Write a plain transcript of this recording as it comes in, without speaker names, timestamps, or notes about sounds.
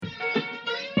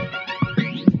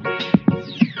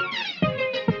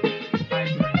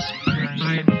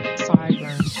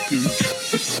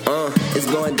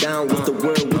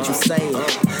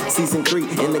street,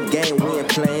 in the game we ain't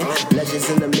playing. Legends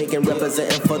in the making,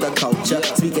 representing for the culture.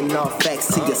 Speaking all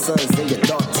facts to your sons and your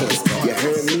daughters. You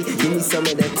heard me? Give me some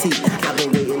of that tea. I've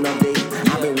been waiting all day.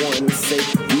 I've been wanting to say,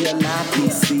 we alive,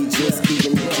 PC, just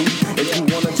keeping the G. If you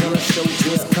wanna join the show,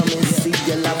 just come and see.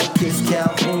 Your live with Kiss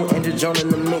Calhoun and the joint in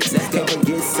the mix. Can't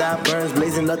forget sideburns,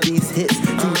 blazing up these hits.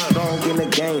 Too strong in the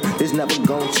game, this never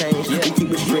gon' change. We keep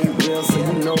it straight real, so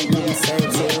you know what we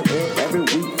saying. Tune in every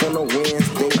week on a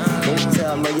Wednesday. Don't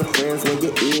tell all your friends when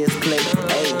your ears play.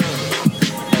 Hey,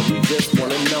 and we just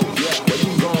wanna know where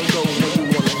you gon' go when you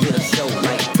wanna hit a show.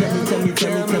 Like tell me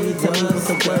what's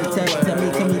the word. Tell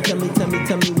me what's the word.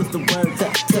 Tell me what the word. Tell me what the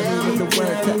word. Tell me what the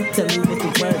word. Tell me what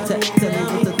the word.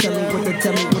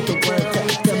 Tell me what the word.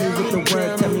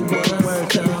 Tell me what the word. Tell me what the word. Tell me what the word. Tell me what the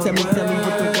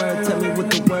word.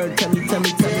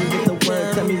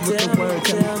 Tell me what the word. Tell me what the word. Tell me what the word. Tell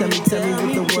me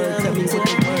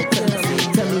what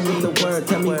the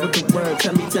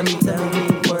word. Tell me what the word. Tell me what the word. Tell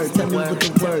me what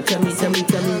the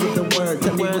word. Tell me what the word. Tell me what the word. Tell me what the word. Tell me word. Tell me what the word.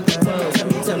 Tell me word.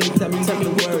 Tell me what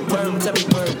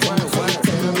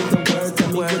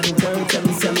the word.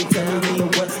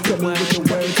 Tell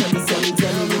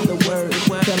me what the word.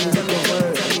 Tell me what the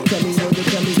word. Tell me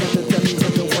what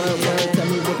the word. Tell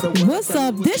me what the word. What's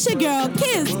up? This your girl,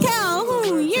 Kiss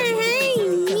Calhoun. You're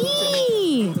hearing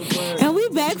me. And we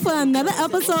back for another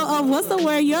episode of What's the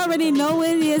Word? You already know what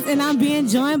it is, and I'm being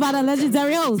joined by the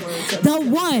legendary host, the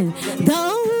one, the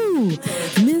who,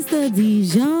 Mr.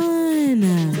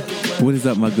 Dijon. What is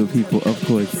up, my good people? Of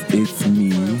course, it's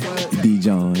me,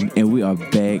 Dijon, and we are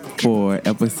back for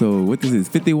episode, what is this,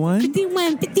 51?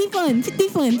 51, 51,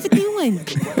 51, 51,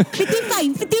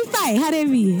 55, 55, how that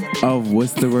be? Of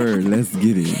What's the Word? Let's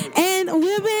get it. And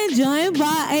we've been joined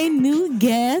by a new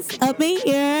guest up in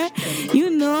here.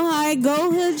 You know how I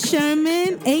go, Hood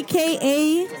Sherman,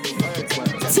 a.k.a.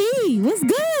 T. What's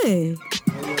good?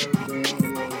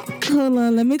 Hold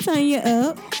on, let me turn you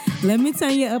up. Let me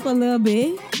turn you up a little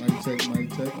bit. Mic check,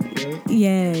 I'm good.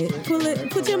 Yeah,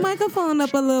 put your microphone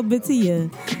up a little bit to you.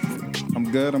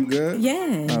 I'm good?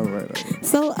 Yeah. All right.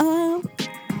 So,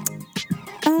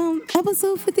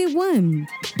 episode 51.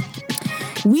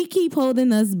 We keep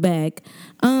holding us back.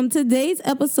 Today's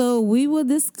episode, we will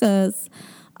discuss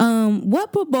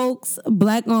what provokes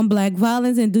black on black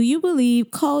violence, and do you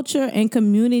believe culture and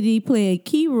community play a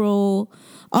key role?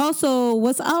 Also,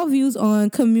 what's our views on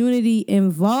community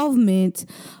involvement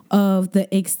of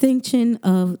the extinction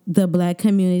of the black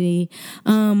community?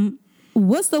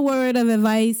 What's the word of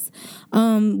advice?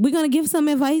 We're going to give some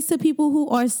advice to people who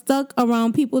are stuck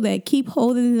around people that keep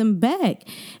holding them back.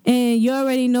 And you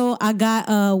already know I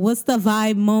got what's the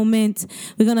vibe moment.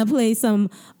 We're going to play some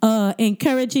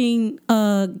encouraging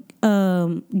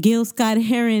Gil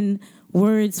Scott-Heron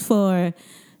words for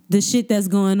the shit that's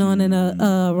going on in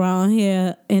around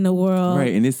here in the world.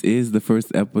 Right, and this is the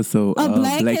first episode of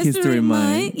Black History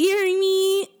Month. You hear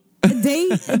me? Day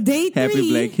 3.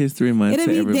 Happy Black History Month to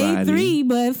everybody. It'll be day 3,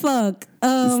 but fuck.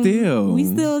 We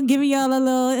still giving y'all a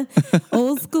little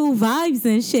old school vibes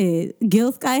and shit.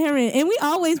 Gil Scott-Heron. And we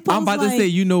always post, I'm about to say,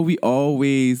 we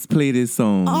always play this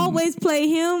song. Always play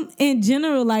him in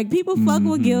general. Like, people fuck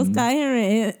with Gil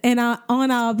Scott-Heron and on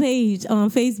our page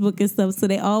on Facebook and stuff. So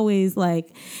they always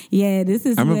like, yeah, this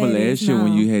is. I remember last year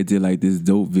when you did like this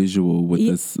dope visual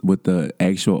with the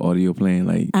actual audio playing.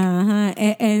 Like,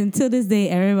 and to this day,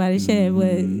 everybody shared.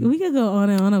 But we could go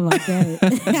on and on about that.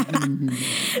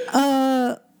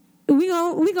 We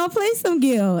gonna play some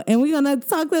Gil, and we gonna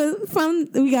talk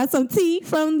we got some tea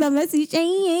from the message.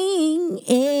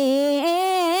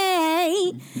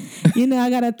 You know, I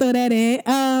gotta throw that in.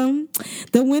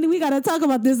 We gotta talk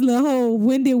about this little whole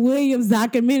Wendy Williams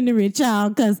documentary,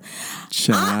 child, because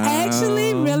I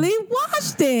actually really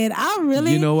watched it.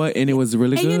 You know what? And it was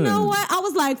really good. And you know what? I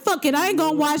was like, fuck it, I ain't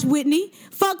gonna watch Whitney.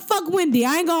 Fuck Wendy.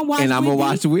 I ain't gonna watch And I'm gonna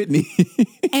watch Whitney.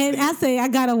 And I say, I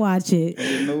gotta watch it.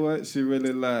 You know what? She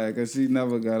really lied, because she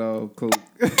never got all coke.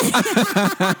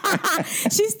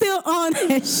 She's still on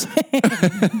that shit.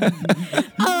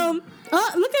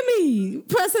 Look at me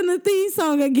pressing the theme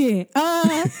song again.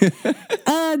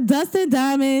 Dustin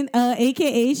Diamond,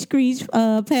 aka Screech,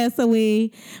 passed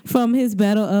away from his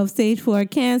battle of stage 4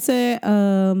 cancer.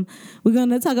 We're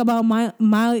gonna talk about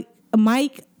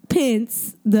Mike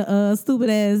Pence, the stupid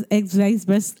ass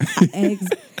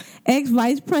ex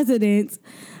vice president,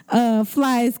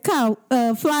 flies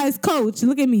coach.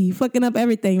 Look at me fucking up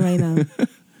everything right now.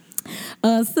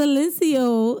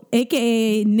 Silencio,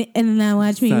 aka, and now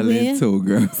watch me. Salento,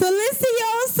 girl.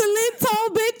 Salento,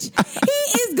 bitch. He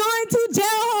is going to jail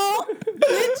hole.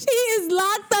 Bitch, he is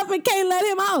locked up and can't let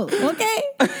him out. Okay.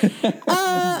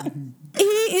 He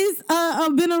is a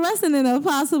been arrested in a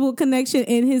possible connection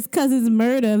in his cousin's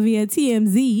murder via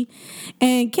TMZ.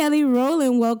 And Kelly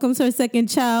Rowland welcomes her second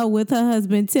child with her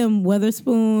husband, Tim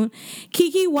Witherspoon.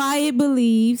 Keke Wyatt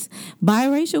believes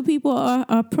biracial people are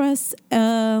oppressed.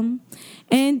 And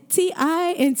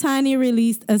T.I. and Tiny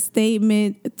released a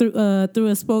statement through a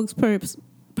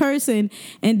spokesperson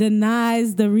and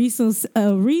denies the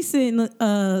recent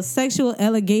sexual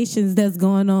allegations that's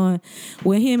going on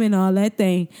with him and all that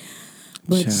thing.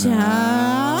 But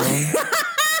child,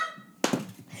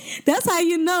 that's how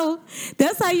you know.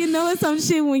 That's how you know it's some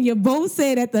shit when you both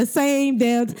say it at the same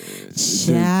damn. The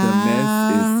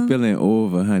mess is spilling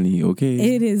over, honey.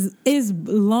 Okay, it's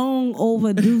long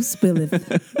overdue spilling.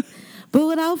 But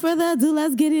without further ado,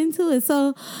 let's get into it.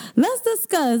 So let's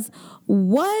discuss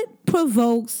what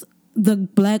provokes the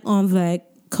black on black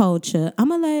culture. I'm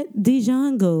gonna let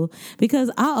Dijon go because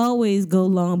I always be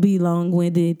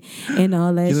long-winded and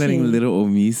all that. You're letting little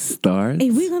old me start.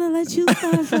 Hey, we're gonna let you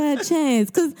start for a chance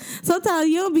because sometimes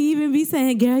you'll be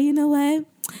saying, "Girl, you know what?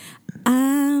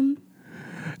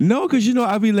 No, because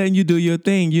I be letting you do your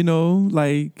thing.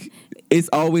 Like. It's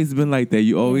always been like that.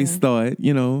 You always start,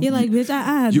 You're like,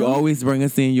 bitch, you always bring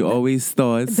us in. You always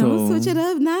start. Don't switch it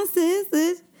up,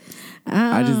 nonsense.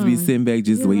 I just be sitting back,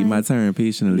 just waiting my turn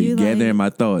patiently, gathering my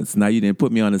thoughts. Now you didn't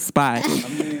put me on the spot.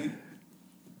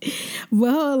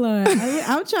 Well, hold on.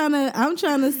 I'm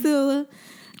trying to still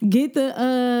get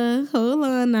the. Hold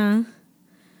on now.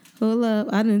 Hold up.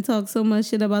 I didn't talk so much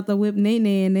shit about the whip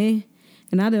nene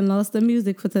and I done lost the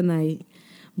music for tonight.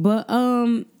 But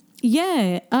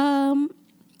yeah.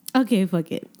 Okay, fuck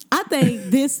it. I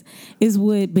think this is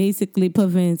what basically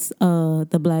prevents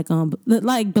the black on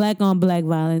black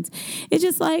violence. It's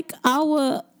just like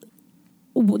the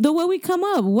way we come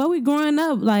up, where we growing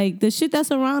up, like the shit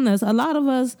that's around us. A lot of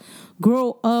us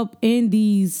grow up in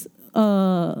these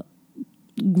ruins.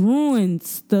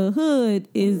 The hood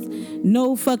is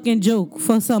no fucking joke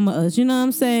for some of us. You know what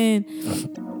I'm saying?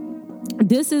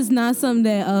 This is not something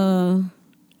that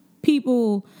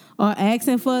people are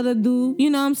asking for to do. You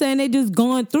know what I'm saying? They just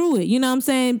going through it. You know what I'm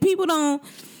saying? People don't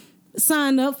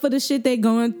sign up for the shit they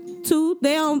going to.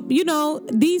 They don't,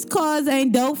 these cars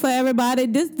ain't dope for everybody.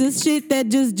 This shit that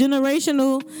just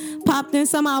generational popped in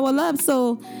some of our lives.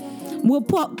 So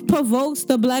what provokes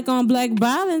the black on black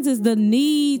violence is the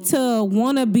need to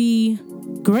want to be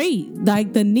great.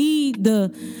 Like the need,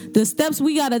 the steps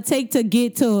we got to take to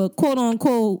get to quote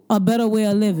unquote a better way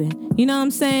of living. You know what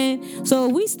I'm saying? So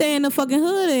we stay in the fucking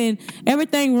hood and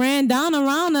everything ran down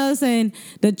around us and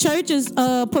the churches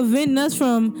preventing us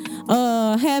from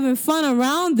having fun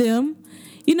around them.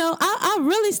 I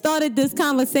really started this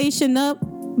conversation up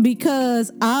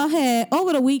because I had,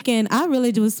 over the weekend, I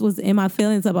really just was in my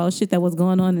feelings about shit that was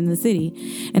going on in the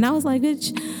city. And I was like,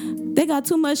 bitch, they got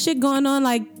too much shit going on.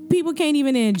 Like, people can't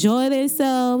even enjoy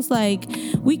themselves. Like,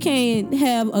 we can't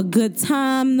have a good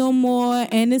time no more.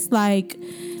 And it's like,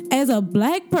 as a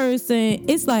black person,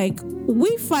 it's like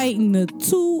we fighting the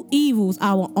two evils,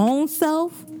 our own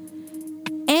self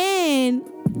and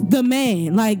the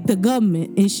man, like the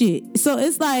government and shit. So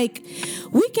it's like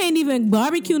we can't even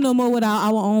barbecue no more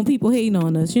without our own people hating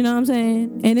on us. You know what I'm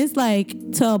saying? And it's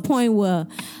like to a point where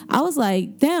I was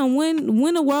like, damn,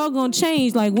 when the world gonna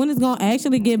change? Like, when it's gonna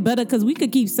actually get better? Because we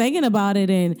could keep singing about it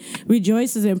and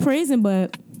rejoicing and praising,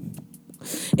 but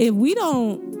if we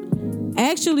don't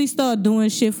actually start doing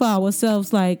shit for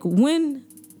ourselves, like when,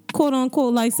 quote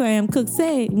unquote, like Sam Cooke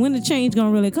said, when the change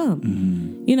gonna really come?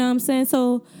 Mm-hmm. You know what I'm saying?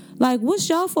 So, like, what's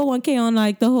y'all 401k on,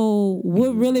 like, the whole,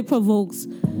 what really provokes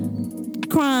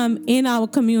crime in our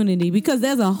community? Because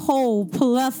there's a whole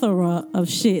plethora of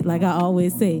shit, like I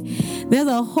always say. There's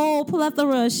a whole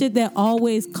plethora of shit that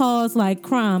always cause, like,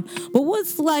 crime. But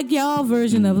what's, like, y'all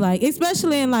version of, like,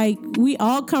 especially in, like, we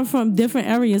all come from different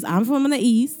areas. I'm from the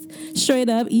East, straight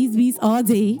up, East Beast all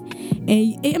day.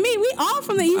 And, I mean, we all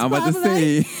from the East. I'm about to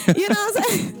say. Like, you know what I'm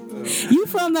saying? You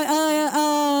from the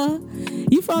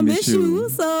you from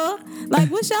Michoud, so like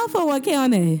what's y'all 401k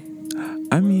on there?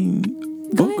 I mean,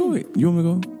 go ahead. You want me to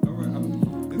go?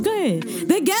 Go ahead.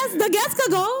 The guests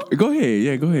could go. Go ahead.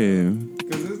 Yeah, go ahead.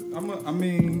 Because I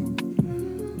mean,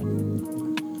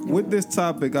 with this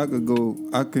topic, I can go.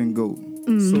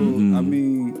 Mm-hmm. So I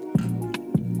mean,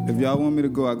 if y'all want me to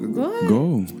go, I could go.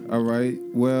 Go. All right.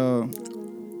 Well,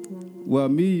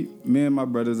 me and my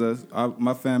brothers,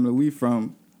 my family, we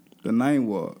from the Ninth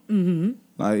Ward. Mm-hmm.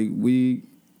 Like we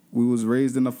was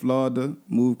raised in Florida,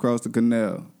 moved across the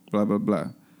canal, blah blah blah.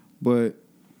 But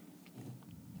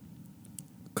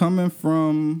coming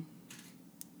from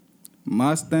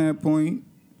my standpoint,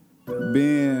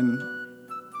 being,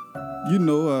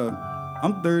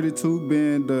 I'm 32,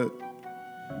 being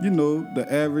the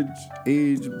average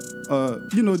age,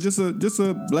 just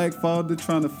a black father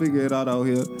trying to figure it out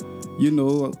here.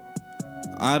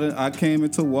 I came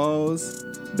into walls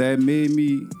that made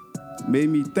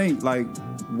me think like,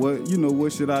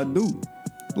 what should I do?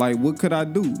 Like, what could I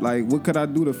do? Like, what could I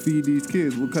do to feed these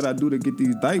kids? What could I do to get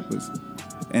these diapers?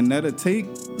 And that'll take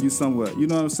you somewhere. You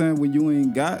know what I'm saying? When you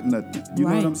ain't got nothing. You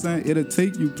know what I'm saying? It'll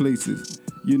take you places.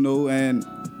 And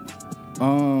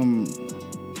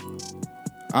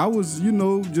I was,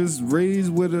 just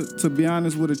raised to be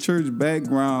honest, with a church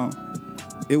background.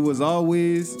 It was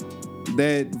always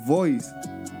that voice.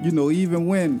 Even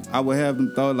when I would have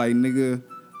them thought like, nigga,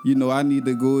 I need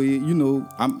to go in,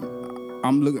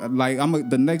 I'm looking like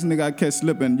the next nigga I catch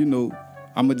slipping,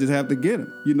 I'ma just have to get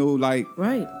him, Right.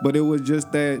 But it was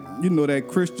just that, that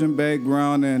Christian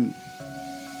background and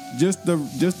just the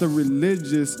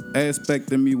religious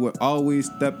aspect of me would always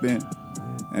step in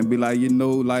and be like,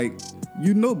 like,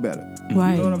 better.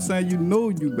 Right. You know what I'm saying? You know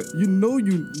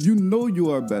you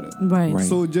are better. Right.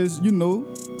 So just,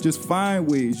 just find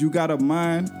ways. You got a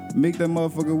mind, make that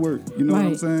motherfucker work. You know what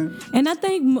I'm saying? And I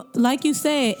think, like you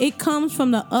said, it comes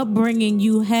from the upbringing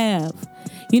you have.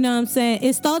 You know what I'm saying?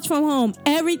 It starts from home.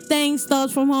 Everything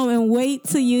starts from home. And wait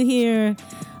till you hear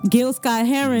Gil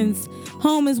Scott-Heron's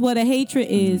Home is What a Hatred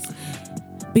Is.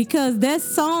 Because that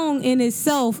song in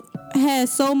itself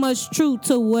has so much truth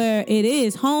to where it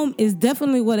is. Home is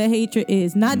definitely what a hatred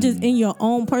is. Not just in your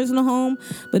own personal home,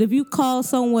 but if you call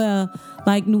somewhere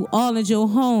like New Orleans your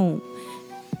home,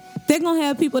 they're going to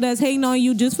have people that's hating on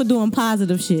you just for doing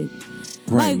positive shit.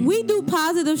 Right. Like, we do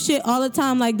positive shit all the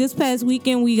time. Like, this past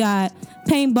weekend, we got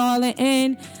paintballing,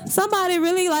 and somebody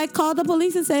really, like, called the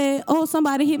police and said, oh,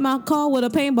 somebody hit my car with a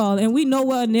paintball, and we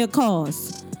nowhere near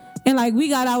cars. And, like, we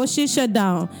got our shit shut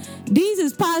down. These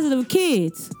is positive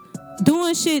kids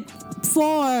doing shit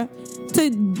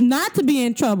not to be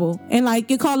in trouble, and like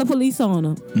you call the police on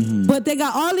them. Mm-hmm. But they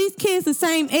got all these kids the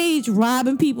same age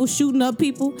robbing people, shooting up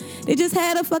people. They just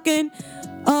had a fucking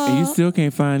and you still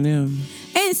can't find them.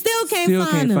 And still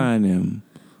can't find them.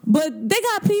 But they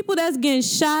got people that's getting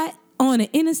shot on the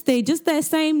interstate just that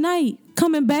same night,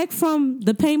 coming back from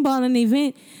the paintballing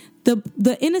event.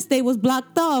 The interstate was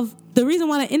blocked off. The reason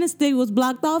why the interstate was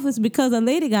blocked off is because a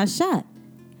lady got shot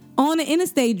on the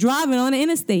interstate, driving on the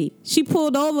interstate. She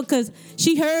pulled over because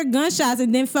she heard gunshots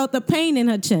and then felt the pain in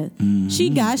her chest. Mm-hmm. She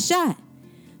got shot.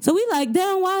 So we like,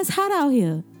 damn, why it's hot out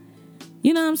here?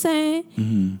 You know what I'm saying?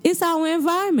 Mm-hmm. It's our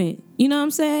environment. You know what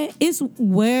I'm saying? It's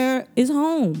where it's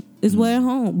home. It's where it's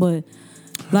home. But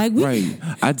like we could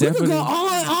go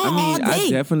on all day. I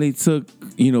definitely took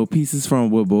pieces from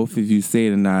what both of you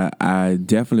said, and I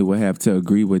definitely would have to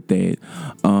agree with that.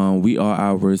 We are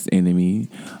our worst enemy,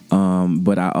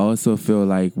 but I also feel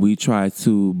like we try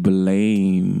to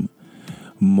blame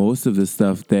most of the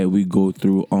stuff that we go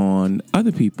through on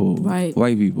other people, right?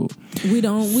 White people. We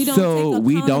don't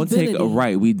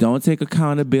take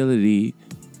accountability.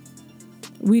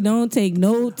 We don't take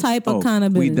no type of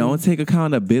accountability. We don't take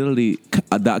accountability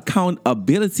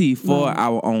for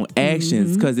our own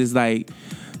actions, because it's like,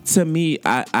 to me,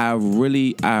 I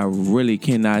really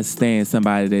cannot stand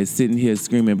somebody that's sitting here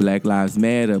screaming Black Lives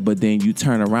Matter, but then you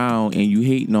turn around and you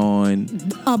hating on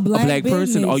a black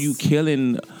person, or you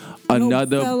killing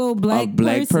another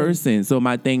black person. So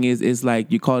my thing is, it's like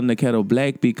you're calling the kettle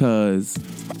black because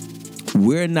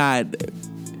we're not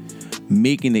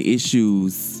making the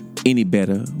issues any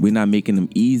better. We're not making them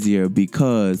easier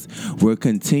because we're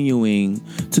continuing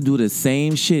to do the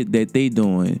same shit that they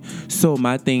doing. So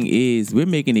my thing is, we're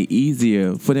making it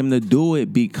easier for them to do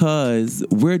it because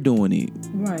we're doing it.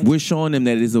 Right. We're showing them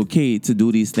that it's okay to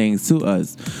do these things to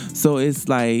us. So it's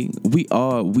like we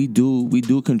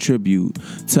do contribute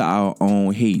to our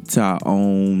own hate, to our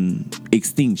own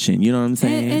extinction. You know what I'm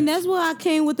saying? And that's where I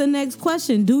came with the next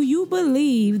question. Do you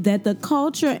believe that the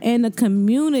culture and the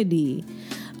community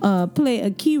play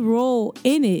a key role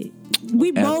in it?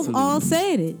 We both all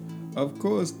said it. Of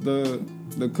course, the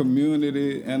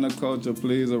community and the culture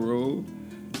plays a role.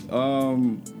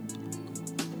 I'm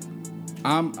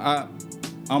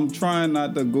trying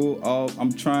not to go off.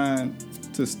 I'm trying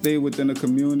to stay within the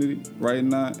community right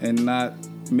now and not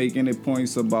make any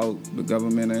points about the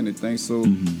government or anything. So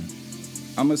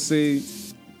I'm gonna say,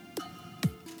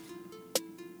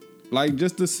 like,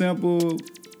 just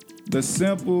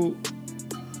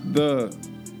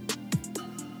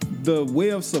the way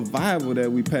of survival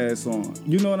that we pass on.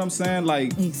 You know what I'm saying?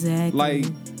 Like, exactly. Like,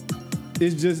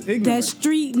 it's just ignorant. That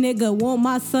street nigga want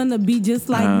my son to be just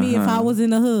like me if I was in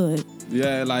the hood.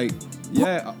 Yeah, like,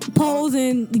 yeah.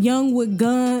 Posing young with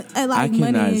gun and like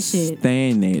money and shit. I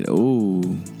cannot stand that.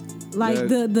 Ooh. Like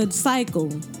the cycle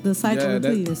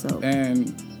repeating itself.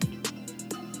 And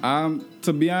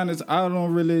to be honest, I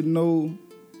don't really know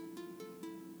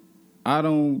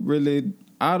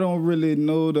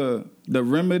the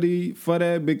remedy for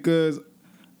that, because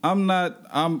I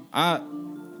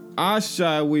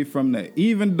shy away from that,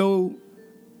 even though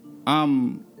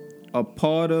I'm a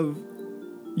part of,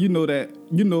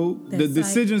 the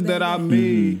decisions that I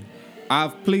made.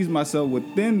 I've placed myself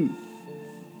within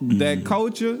that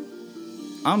culture.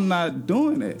 I'm not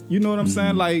doing that. You know what I'm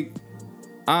saying? Like,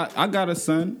 I got a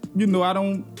son. I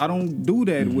don't do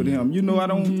that with him. I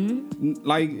don't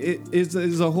like it.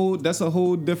 That's a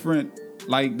whole different.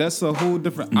 Like, that's a whole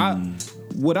different.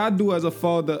 What I do as a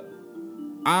father,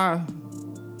 I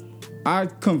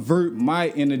convert my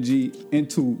energy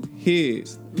into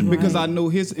his, because I know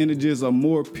his energy is a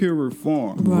more purer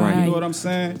form. Right. You know what I'm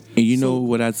saying? And know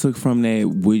what I took from that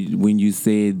when you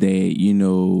said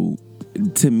that,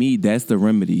 to me, that's the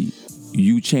remedy.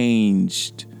 You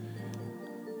changed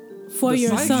for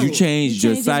your son. You changed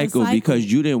your cycle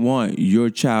because you didn't want your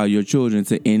children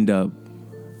to end up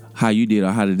how you did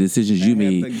or how the decisions you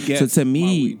made. So to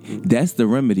me, that's the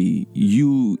remedy.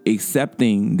 You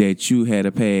accepting that you had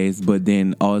a past, but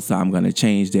then also I'm going to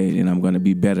change that and I'm going to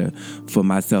be better for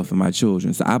myself and my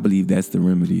children. So I believe that's the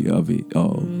remedy of it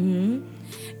all. Mm-hmm.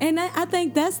 And I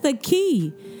think that's the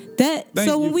key. Thank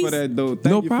you for that, though.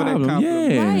 Thank you problem. For that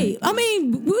compliment. Yeah. Right. I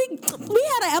mean, we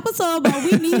had an episode about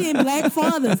we needing black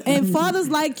fathers, and fathers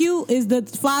like you is the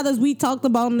fathers we talked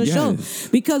about on the show,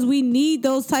 because we need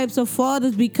those types of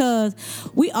fathers, because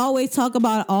we always talk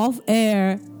about off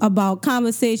air about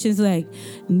conversations like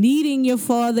needing your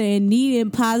father and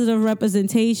needing positive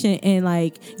representation, and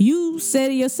like you said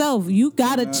it yourself, you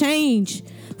gotta change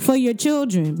for your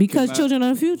children, because children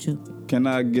are the future. Can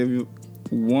I give you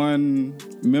one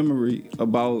memory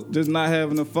about just not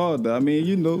having a father? I mean,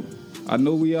 I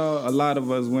know a lot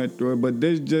of us went through it, but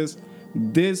this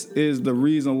is the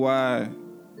reason why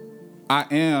I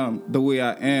am the way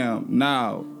I am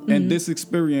now. Mm-hmm. And this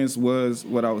experience was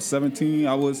when I was 17.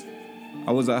 I was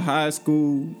a high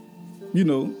school,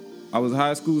 I was a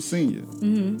high school senior.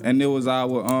 Mm-hmm. And it was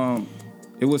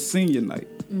it was senior night.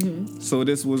 Mm-hmm. So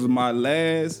this was my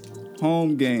last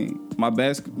home game, my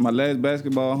last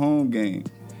basketball home game.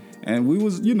 And we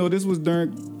was, this was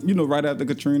during, right after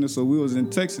Katrina, so we was in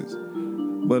Texas.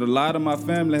 But a lot of my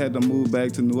family had to move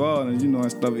back to New Orleans,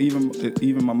 and stuff,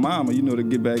 even my mama, to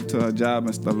get back to her job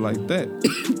and stuff like that.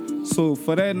 So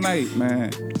for that night,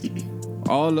 man,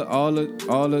 all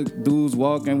the dudes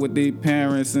walking with their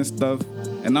parents and stuff,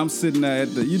 and I'm sitting there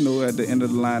at the end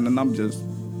of the line, and I'm just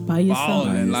by yourself.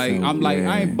 Balling. Like, I'm like,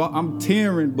 I'm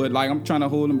tearing, but like I'm trying to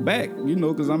hold them back,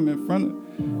 because I'm in front of,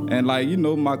 and like,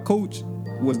 my coach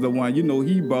was the one,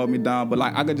 he brought me down, but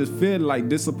like I could just feel like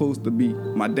this supposed to be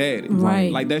my daddy.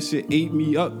 Right. Like that shit ate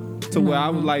me up to where I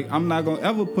was like, I'm not gonna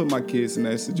ever put my kids in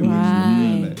that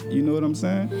situation. Right. You know what I'm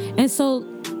saying? And so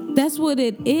that's what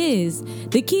it is.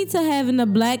 The key to having a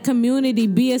black community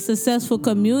be a successful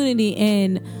community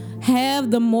and have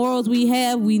the morals we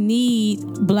have, we need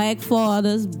black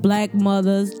fathers, black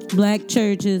mothers, black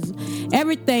churches,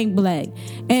 everything black.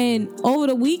 And over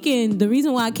the weekend, the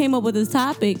reason why I came up with this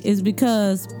topic is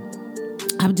because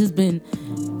I've just been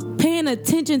paying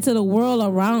attention to the world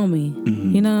around me.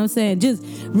 Mm-hmm. You know what I'm saying? Just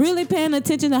really paying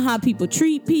attention to how people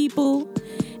treat people.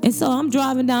 And so I'm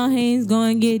driving down Haynes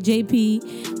going to get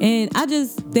JP, and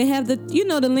they have the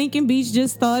Lincoln Beach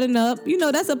just starting up.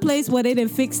 That's a place where they done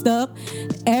fixed up.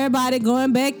 Everybody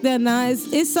going back there now.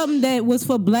 It's something that was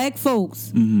for black folks.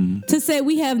 Mm-hmm. To say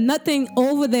we have nothing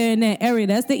over there in that area.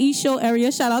 That's the East Shore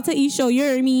area. Shout out to East Shore, you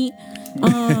hear me?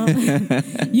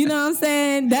 You know what I'm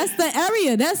saying? That's the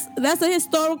area. That's a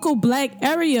historical black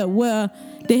area where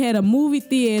they had a movie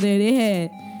theater. They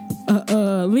had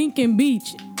Lincoln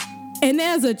Beach. And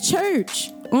there's a church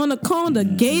on the corner,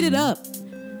 gated up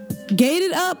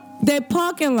their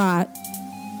parking lot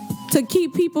to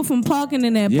keep people from parking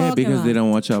in that parking lot. Yeah, because they don't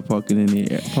want y'all parking in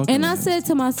the parking And lot. I said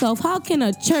to myself, how can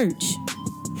a church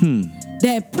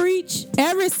that preach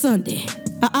every Sunday,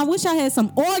 I wish I had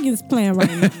some organs playing right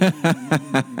now,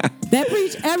 that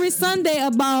preach every Sunday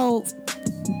about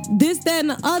this, that,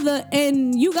 and the other,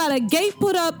 and you got a gate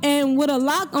put up and with a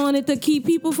lock on it to keep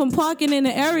people from parking in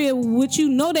the area, which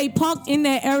they park in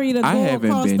that area to go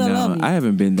across the levee. I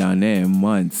haven't been down there in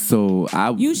months, so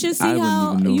you should see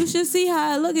how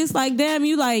it look. It's like, damn,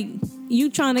 you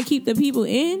trying to keep the people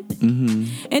in. Mm-hmm.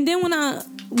 And then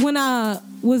when I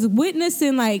was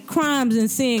witnessing like crimes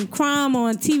and seeing crime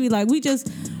on TV, like we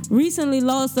just recently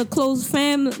lost a close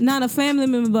family, not a family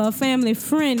member, but a family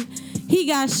friend. He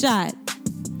got shot.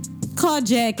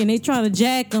 Carjacking, they trying to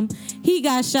jack him. he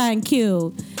got shot and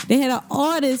killed. They had an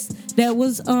artist that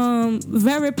was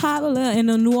very popular in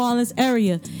the New Orleans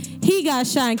area. He got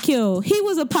shot and killed. He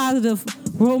was a positive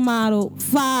role model,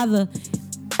 father.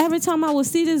 Every time I would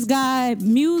see this guy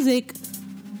music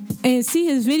and see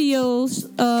his videos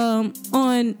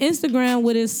on Instagram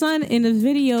with his son in the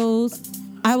videos,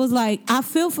 I was like, I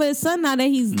feel for his son now that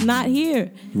he's not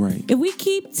here. Right. If we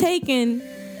keep taking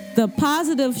the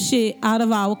positive shit out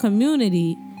of our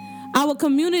community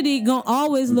gonna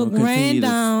always look ran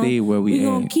down. Stay where we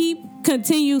gonna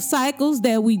continue cycles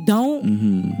that we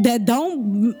don't that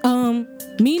don't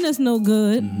mean us no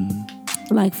good.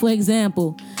 Like, for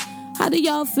example, how do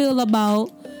y'all feel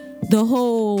about the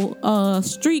whole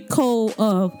street code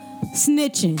of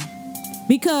snitching?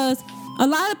 Because a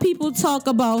lot of people talk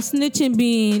about snitching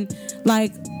being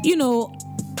like, you know,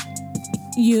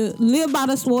 you live by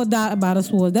the sword, die by the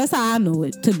sword. That's how I know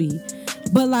it to be.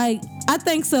 But like, I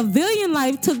think civilian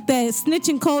life took that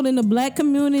snitching code in the black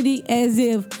community as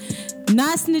if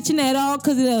not snitching at all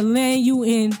because it'll land you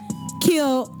in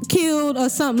killed or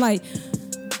something. Like,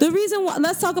 the reason why,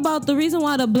 let's talk about the reason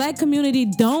why the black community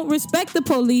don't respect the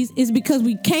police is because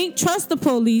we can't trust the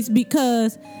police,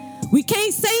 because we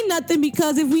can't say nothing,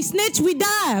 because if we snitch, we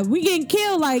die. We getting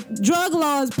killed. Like, drug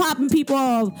laws popping people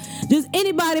off. Just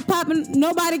anybody popping,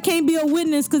 nobody can't be a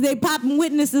witness because they popping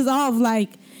witnesses off. Like,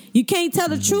 you can't tell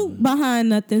the truth behind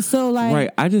nothing. So, like,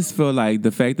 right. I just feel like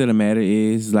the fact of the matter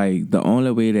is, like, the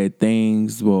only way that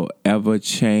things will ever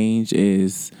change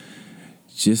is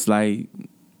just like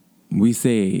we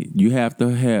said, you have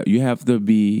to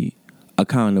be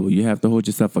accountable. You have to hold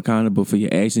yourself accountable for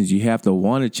your actions. You have to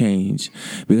want to change,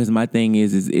 because my thing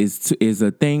is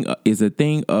a thing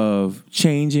of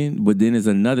changing, but then there's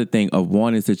another thing of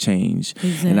wanting to change.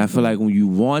 Exactly. And I feel like when you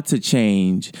want to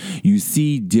change, you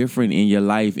see different in your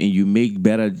life, and you make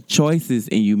better choices,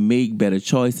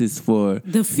 for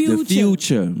the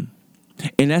future.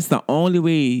 And that's the only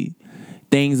way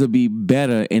things will be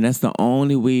better, and that's the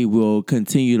only way we'll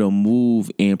continue to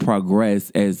move and progress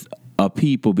as a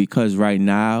people, because right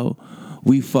now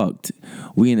we fucked.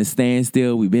 We in a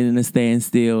standstill. We've been in a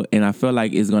standstill, and I feel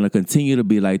like it's going to continue to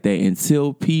be like that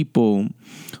until people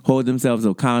hold themselves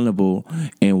accountable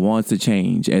and want to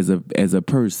change as a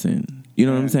person. You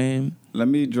know what I'm saying? Let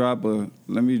me drop a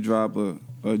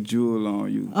jewel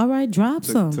on you. All right, drop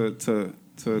some. To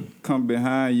come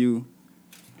behind you.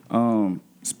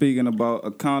 Speaking about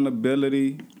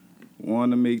accountability,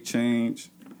 want to make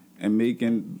change, and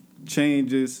making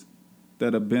changes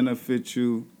that'll benefit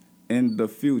you in the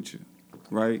future,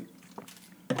 right?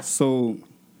 So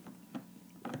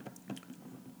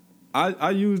I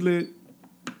usually,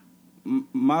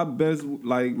 my best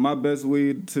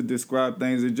way to describe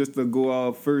things is just to go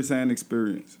off first-hand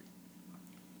experience.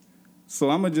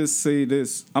 So I'm gonna just say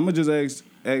this. I'm gonna just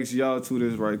ask y'all to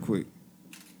this right quick.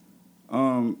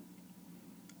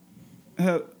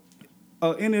 Have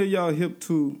any of y'all hip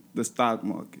to the stock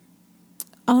market?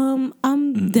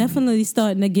 I'm definitely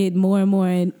starting to get more and more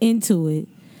into it.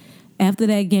 After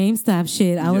that GameStop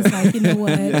shit, I was like, you know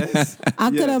what? I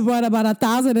could have brought about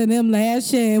 1,000 of them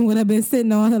last year and would have been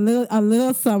sitting on a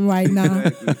little something right now.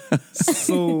 Exactly.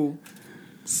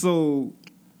 So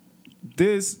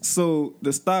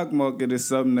the stock market is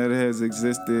something that has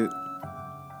existed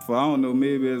for, I don't know,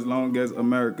 maybe as long as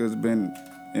America's been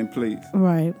in place.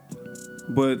 Right.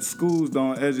 But schools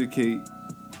don't educate,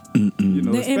 you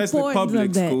know, especially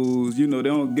public schools. You know, they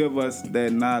don't give us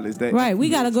that knowledge. Right, we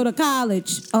got to go to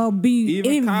college or be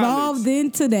involved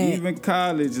into that. Even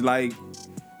college, like,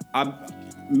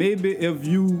 maybe if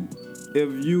you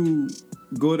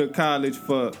go to college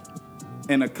for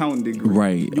an accounting degree,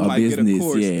 right, you might business, get a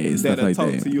course that'll like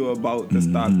talk that. to you about the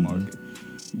stock market.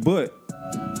 But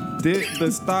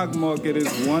the stock market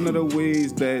is one of the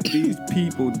ways that these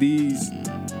people, the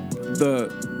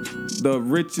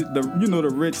rich, the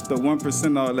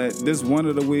 1%, all that. This is one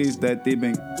of the ways that they've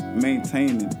been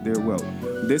maintaining their wealth.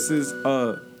 This is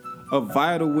a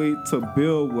vital way to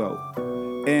build wealth,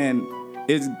 and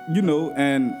it's, you know,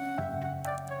 and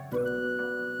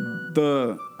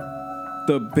the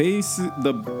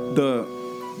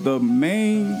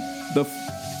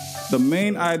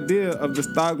main idea of the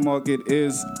stock market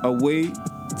is a way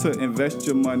to invest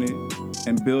your money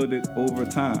and build it over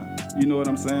time. You know what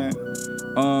I'm saying?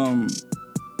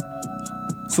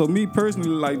 So me personally,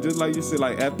 like, just like you said,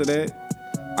 like, after that,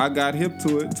 I got hip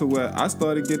to it to where I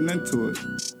started getting into it.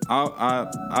 I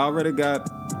already got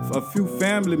a few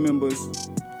family members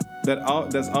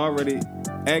that's already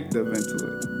active into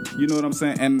it. You know what I'm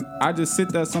saying? And I just sit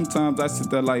there sometimes. I sit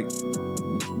there, like,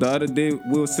 the other day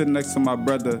we were sitting next to my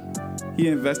brother. He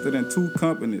invested in 2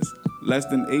 companies, less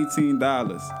than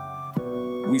 $18.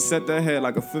 We sat there, had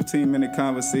like a 15-minute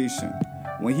conversation.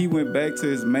 When he went back to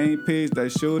his main page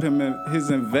that showed him his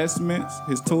investments,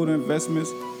 his total investments,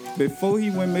 before he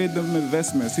made them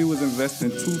investments, he was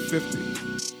investing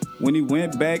 $250. When he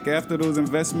went back after those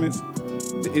investments,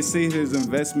 it said his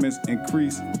investments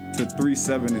increased to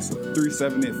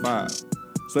 $375.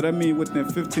 So that means within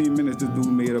 15 minutes, this dude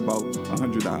made about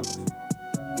 $100.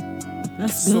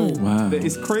 That's good. Wow.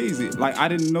 It's crazy. Like, I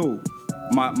didn't know.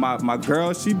 My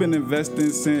girl, she been investing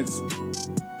since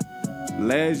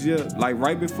last year. Like,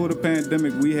 right before the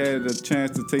pandemic, we had a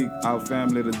chance to take our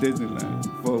family to Disneyland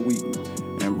for a week.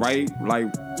 And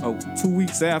 2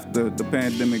 weeks after the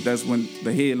pandemic, that's when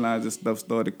the headlines and stuff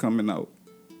started coming out.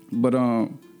 But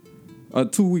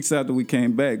 2 weeks after we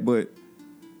came back. But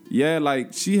yeah,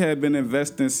 like, she had been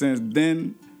investing since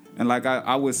then. And like,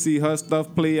 I would see her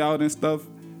stuff play out and stuff.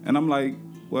 And I'm like,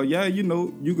 well, yeah, you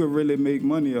know, you could really make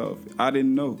money off it. I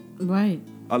didn't know. Right.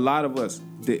 A lot of us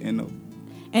didn't know.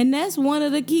 And that's one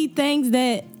of the key things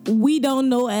that we don't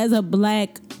know as a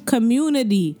black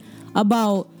community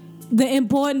about the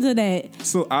importance of that.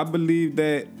 So I believe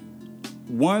that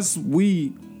once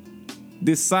we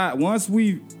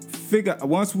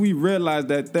realize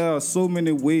that there are so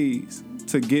many ways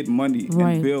to get money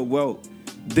and build wealth,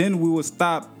 then we will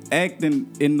stop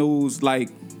acting in those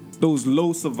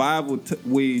low survival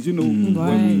ways, you know,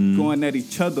 when we going at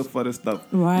each other for the stuff.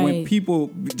 Right. When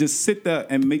people just sit there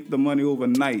and make the money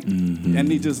overnight, and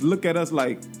they just look at us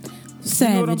like, savages.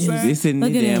 You know what I'm saying? They sit in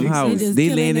Look their at damn them. house. They They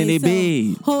just laying in their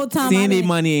killing bed. Whole time Seeing their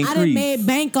money I done increase. made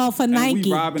bank off of and Nike.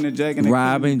 we robbing and jacking. And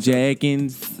Robbing,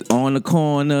 jacking on the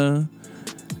corner.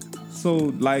 So,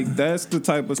 like, that's the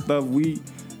type of stuff we,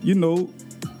 you know.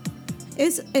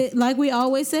 It's like we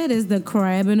always said, it's the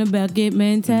crab in a bucket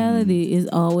mentality. It's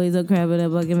always a crab in a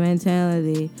bucket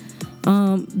mentality.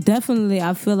 Definitely,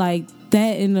 I feel like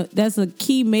that's a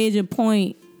key major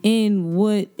point in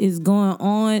what is going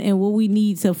on and what we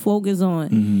need to focus on.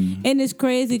 And it's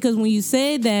crazy because when you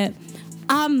say that,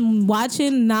 I'm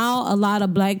watching now a lot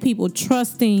of black people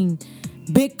trusting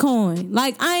Bitcoin.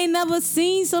 Like, I ain't never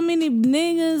seen so many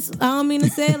niggas, I don't mean to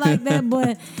say it like that,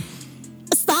 but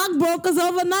stockbrokers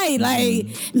overnight. Like,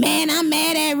 man, I'm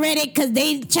mad at Reddit because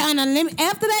they trying to limit.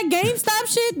 After that GameStop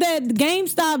shit, that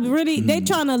GameStop really, they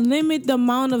trying to limit the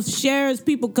amount of shares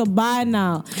people could buy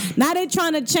now. Now they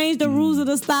trying to change the rules of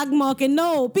the stock market.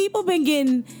 No, people been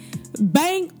getting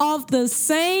bank off the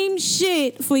same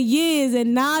shit for years,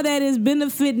 and now that is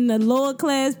benefiting the lower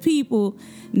class people,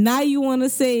 now you want to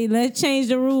say, let's change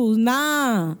the rules.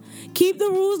 Nah. Keep the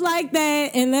rules like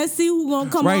that, and let's see who's gonna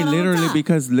come out literally, on top.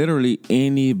 because literally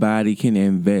anybody can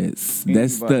invest.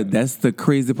 That's the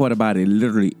crazy part about it.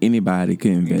 Literally anybody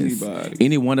can invest.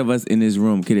 Any one of us in this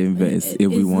room could invest if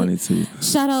we wanted to.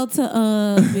 Shout out to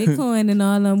Bitcoin and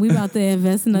all of them. We about to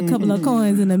invest in a couple of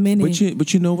coins in a minute.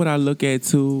 But you know what I look at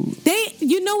too.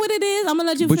 You know what it is. I'm gonna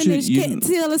let you But finish.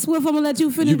 Taylor Swift. I'm gonna let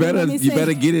you finish. You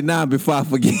better get it now before I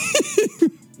forget.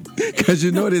 Cause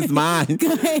you know this mind,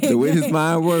 the way this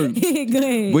mind works. Go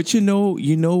ahead. But you know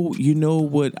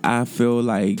what I feel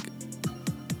like.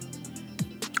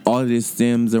 All of this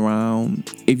stems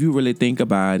around. If you really think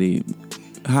about it,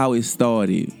 how it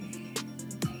started,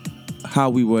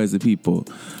 how we were as a people,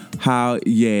 how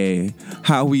we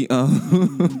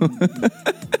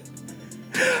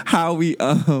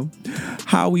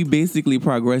how we basically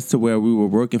progressed to where we were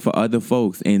working for other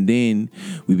folks, and then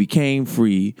we became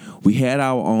free. We had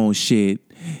our own shit.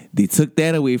 They took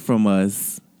that away from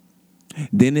us.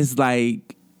 Then it's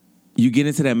like you get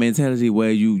into that mentality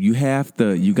where you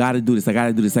gotta do this, I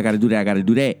gotta do this, I gotta do that, I gotta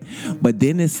do that. But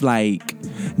then it's like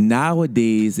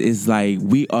nowadays it's like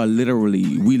we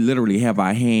literally have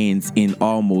our hands in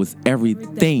almost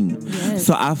everything. Yes.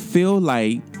 So I feel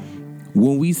like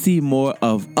when we see more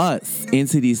of us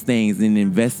into these things and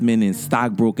investment and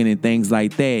stockbroking and things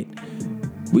like that,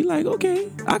 we like, okay,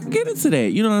 I can get into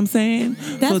that. You know what I'm saying?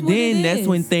 That's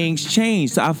when things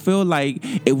change. So I feel like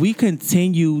if we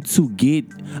continue to get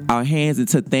our hands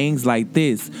into things like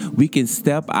this, we can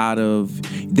step out of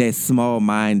that small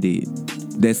mind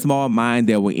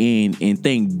that we're in and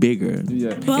think bigger.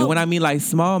 Yeah. And when I mean like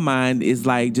small mind is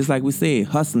like, just like we said,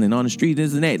 hustling on the street,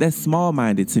 this and that. That's small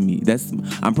minded to me.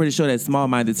 I'm pretty sure that's small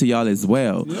minded to y'all as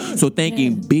well. Yeah. So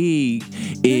thinking big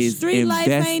is the street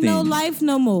investing. life ain't no life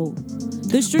no more.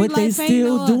 The street but they life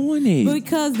still ain't doing it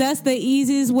because that's the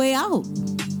easiest way out.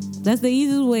 That's the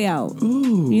easiest way out.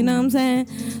 Ooh. You know what I'm saying?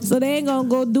 So they ain't gonna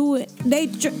go do it.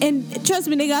 And trust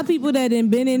me, they got people that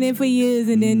been in it for years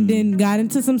and then got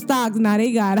into some stocks. Now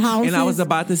they got houses. And I was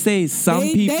about to say, some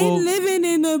people they living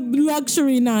in a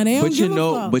luxury now. They don't give a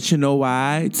fuck. But you know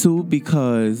why too?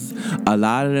 Because a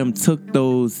lot of them took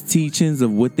those teachings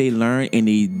of what they learned and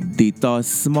they thought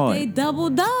smart. They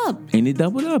doubled up. And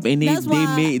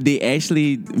they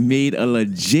actually made a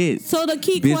legit so the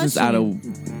key business question out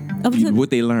of what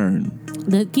they learned.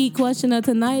 The key question of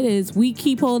tonight is we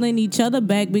keep holding each other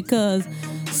back because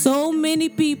so many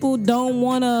people don't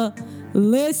want to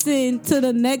listen to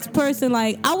the next person.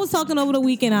 Like, I was talking over the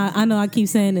weekend. I know I keep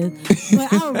saying this,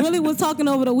 but I really was talking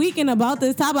over the weekend about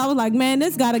this topic. I was like, man,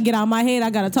 this got to get out of my head. I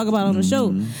got to talk about it on the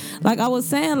show. Like, I was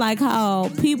saying, like, how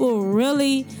people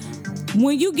really...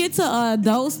 When you get to an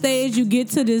adult stage, you get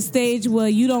to this stage where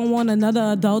you don't want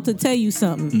another adult to tell you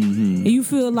something. And you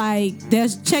feel like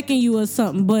that's checking you or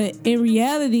something. But in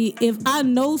reality, if I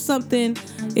know something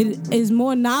is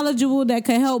more knowledgeable that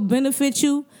can help benefit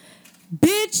you,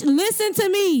 bitch, listen to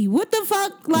me. What the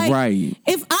fuck? Like, right.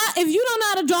 If you don't know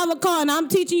how to drive a car and I'm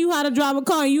teaching you how to drive a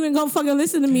car and you ain't gonna fucking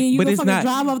listen to me and you gonna fucking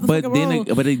drive off the fucking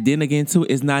road. But then again, too,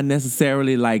 it's not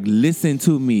necessarily like listen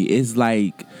to me. It's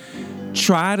like...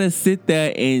 Try to sit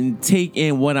there and take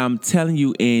in what I'm telling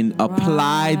you and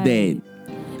apply that.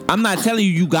 I'm not telling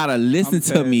you gotta listen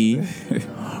to me,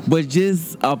 but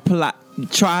just apply.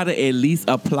 Try to at least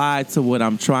apply to what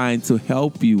I'm trying to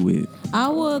help you with.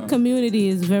 Our community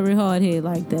is very hard-headed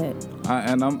like that.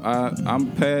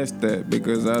 I'm past that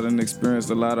because I done experienced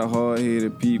a lot of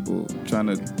hard-headed people trying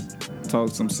to talk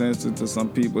some sense into some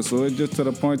people. So it's just to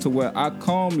the point to where I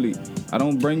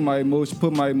don't bring my emotion,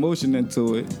 put my emotion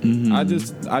into it. I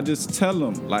just tell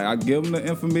them, like, I give them the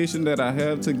information that I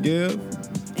have to give.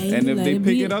 And if they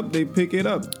pick it up, they pick it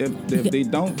up. If they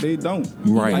don't, they don't.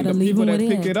 Right. Like the people that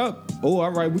pick it up,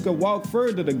 all right, we could walk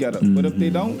further together. But if they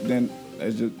don't, then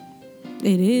it's just...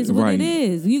 It is what it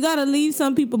is. You gotta leave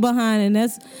some people behind, and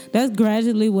that's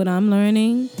gradually what I'm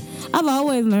learning. I've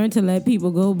always learned to let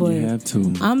people go, but you have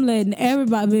to. I'm letting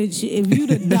everybody, bitch. If you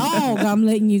the dog, I'm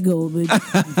letting you go, bitch.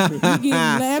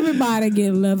 Everybody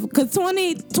get left. Cause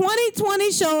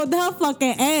 2020 showed her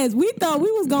fucking ass. We thought we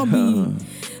was gonna be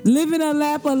living a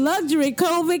lap of luxury.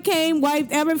 COVID came,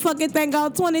 wiped every fucking thing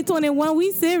out. 2021,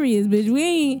 we serious, bitch. We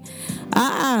ain't.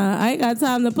 I ain't got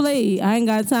time to play. I ain't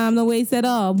got time to waste at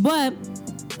all. But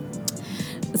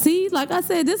see, like I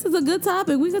said, this is a good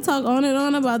topic. We could talk on and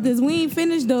on about this. We ain't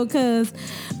finished though, cause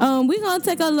we gonna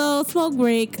take a little smoke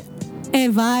break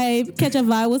and catch a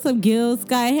vibe with some Gil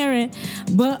Scott-Heron.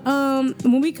 But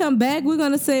when we come back, we're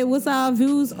gonna say what's our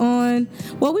views on.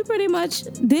 Well, we pretty much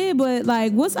did, but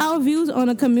like, what's our views on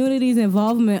the community's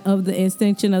involvement of the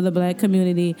extinction of the black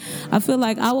community? I feel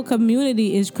like our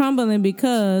community is crumbling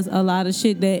because a lot of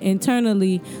shit that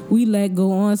internally we let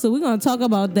go on. So we're gonna talk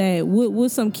about that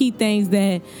with some key things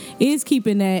that is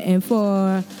keeping that. And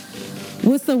for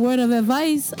what's the word of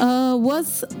advice?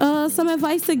 What's some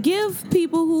advice to give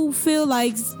people who feel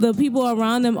like the people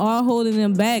around them are holding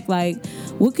them back? Like,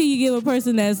 what can you give a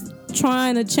person that's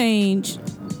trying to change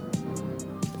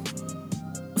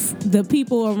the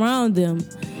people around them?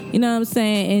 You know what I'm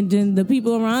saying? And then the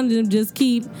people around them just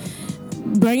keep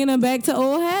bringing them back to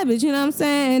old habits. You know what I'm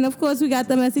saying? And of course, we got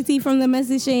the messy tea from the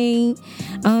Messy Shane,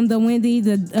 the Wendy,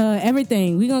 the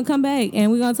everything. We're gonna come back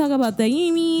and we're gonna talk about that.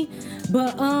 You know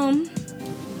what I mean?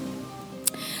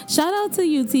 But shout out to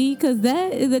you, T, because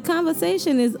the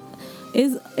conversation is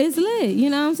lit. You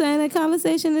know what I'm saying? The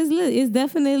conversation is lit. It's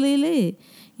definitely lit.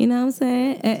 You know what I'm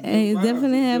saying? It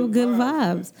definitely have good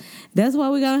vibes. That's why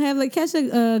we're going to have catch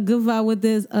a good vibe with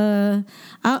this.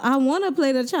 I want to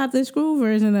play the chopped and screw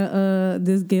version of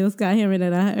this Gil Scott-Heron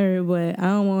that I heard, but I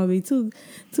don't want to be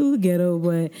too ghetto.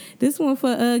 But this one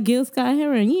for Gil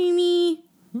Scott-Heron. You me?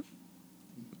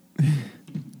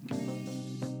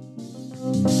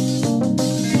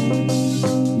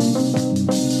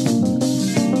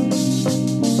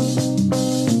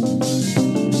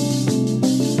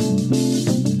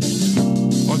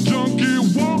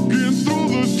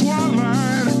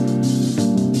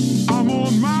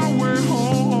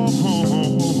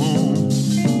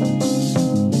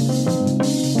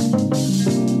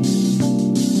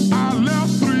 I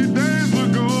left 3 days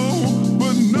ago,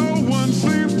 but no one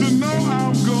seems to know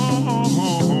I'm gone.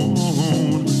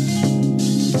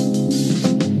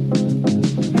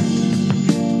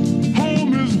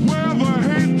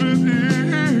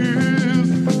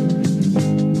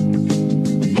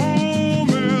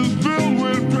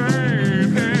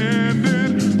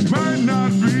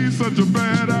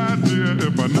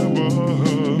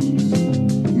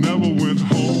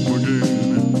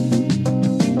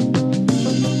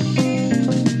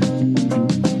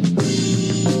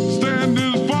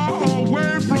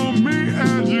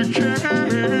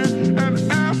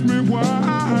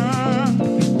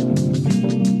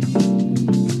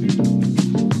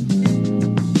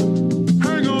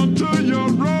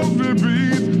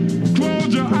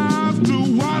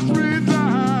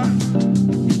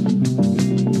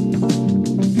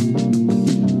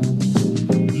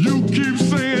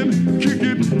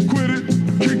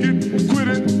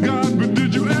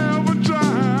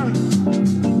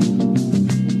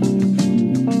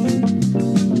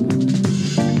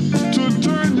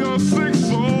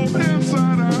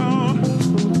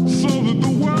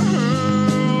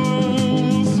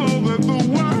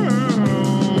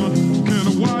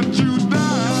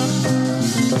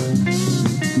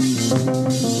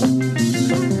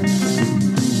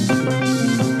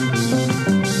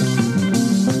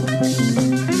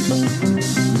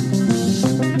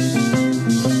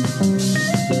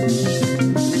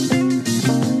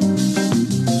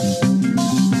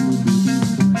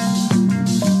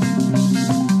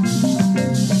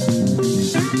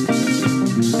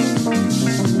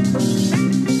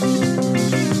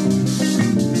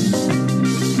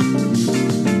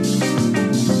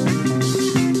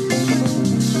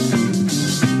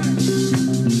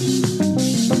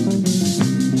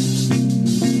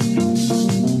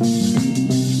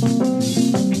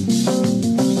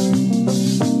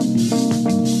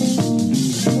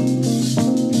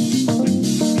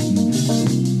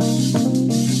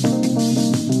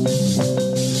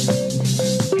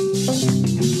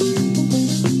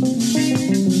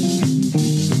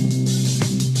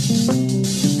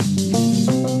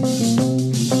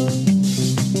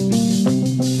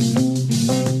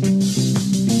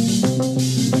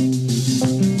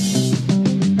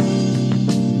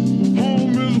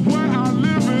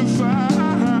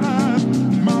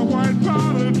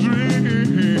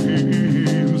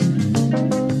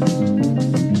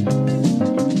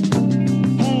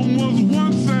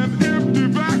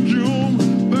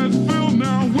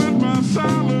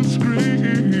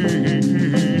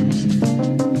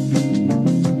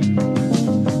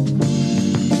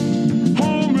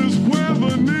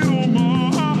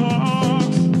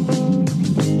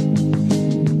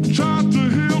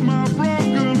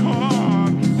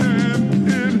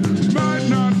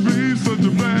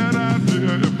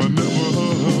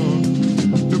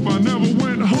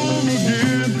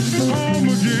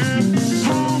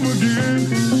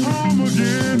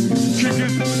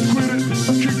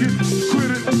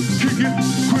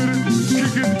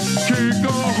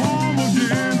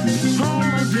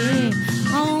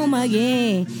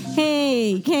 yeah.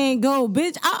 Hey, can't go,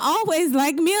 bitch. I always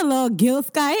like me a little Gil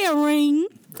Sky ring.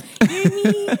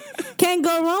 Can't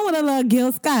go wrong with a little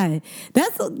Gil Sky.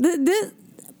 That's this.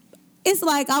 It's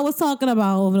like I was talking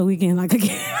about over the weekend.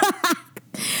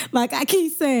 Like I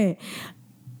keep saying,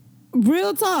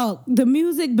 real talk. The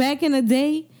music back in the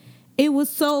day, it was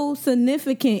so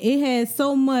significant. It had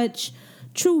so much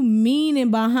true meaning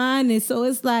behind it. So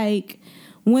it's like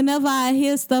whenever I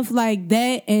hear stuff like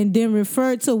that and then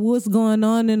refer to what's going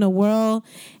on in the world,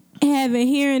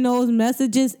 hearing those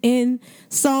messages in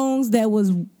songs that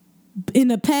was in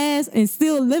the past and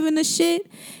still living the shit,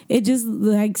 it just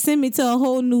like send me to a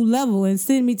whole new level and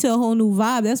send me to a whole new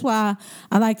vibe. That's why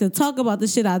I like to talk about the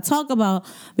shit I talk about,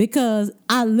 because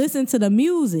I listen to the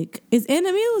music. It's in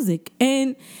the music.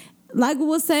 And like we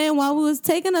was saying while we was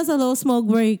taking us a little smoke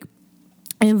break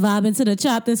and vibing to the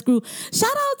Chopped and Screw,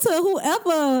 shout out to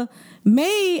whoever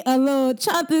made a little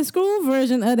Chopped and Screw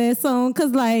version of that song,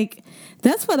 because like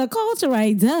that's for the culture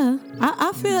right there.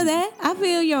 I feel that. I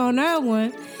feel you on that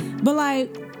one. But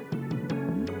like,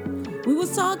 we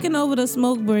was talking over the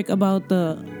smoke break about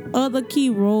the other key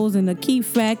roles and the key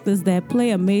factors that play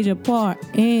a major part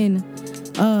in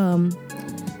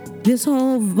this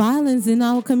whole violence in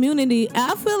our community.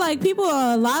 I feel like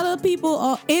a lot of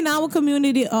people in our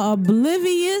community are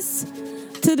oblivious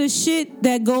to the shit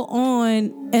that go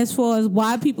on as far as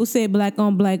why people say black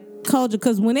on black culture.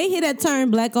 Because when they hear that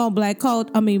term black on black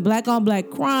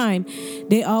crime,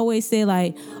 they always say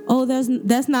like, oh,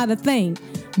 that's not a thing.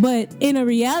 But in a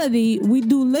reality, we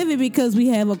do live it, because we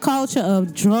have a culture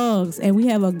of drugs and we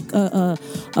have a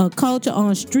culture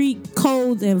on street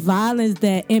codes and violence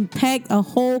that impact a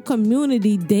whole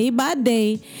community day by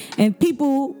day, and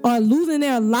people are losing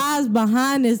their lives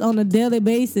behind this on a daily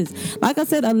basis. Like I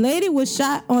said, a lady was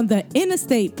shot on the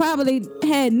interstate, probably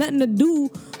had nothing to do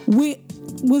with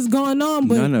what's going on,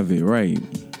 but none of it, right?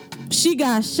 She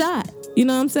got shot. You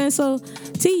know what I'm saying? So,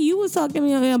 T, you was talking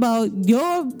to me about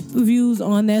your views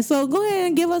on that. So, go ahead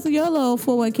and give us your little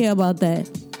 401k about that.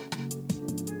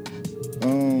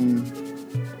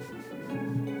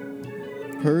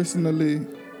 Personally,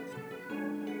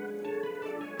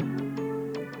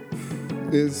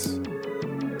 it's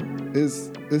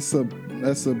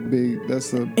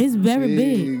very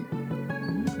big.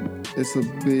 It's a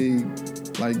big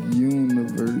like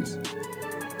universe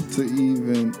to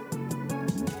even.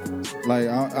 Like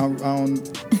I'm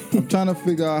trying to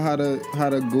figure out how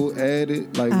to go at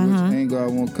it, like which angle I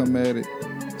want to come at it.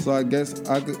 So I guess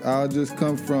I'll just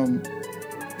come from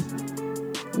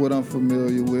what I'm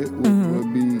familiar with, which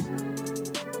would be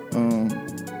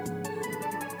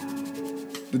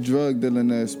the drug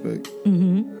dealing aspect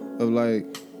of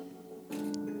like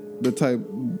the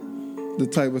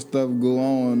type of stuff go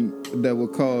on that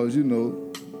would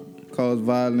cause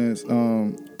violence.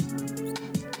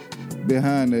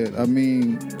 Behind that, I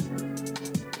mean,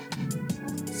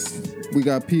 we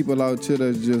got people out here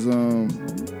that's just what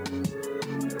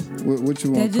you want to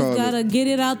call it? They just gotta get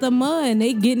it out the mud, and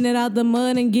they getting it out the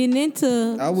mud and getting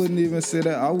into. I wouldn't even say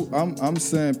that. I'm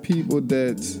saying people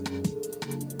that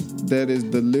is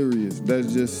delirious.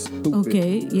 That's just stupid.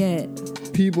 Okay, yeah.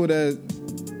 People that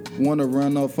want to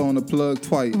run off on the plug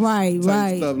twice. Right.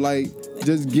 Stuff like.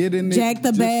 Just get in it. Jack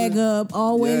the bag up.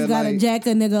 Always gotta jack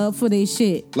a nigga up for their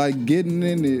shit. Like getting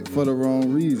in it for the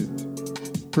wrong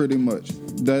reasons. Pretty much.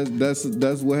 That's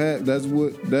what happens.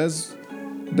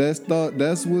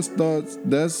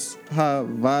 That's how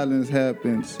violence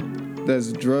happens.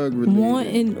 That's drug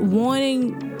related.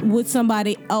 Wanting what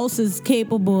somebody else is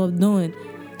capable of doing.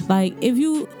 Like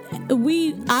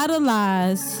we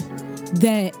idolize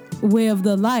that way of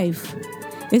the life.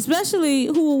 Especially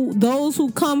those who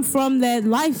come from that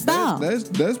lifestyle.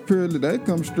 That's purely, that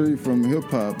comes straight from hip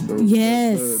hop though.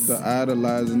 Yes. The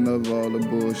idolizing of all the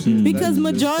bullshit. Because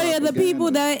majority of the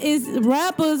people that is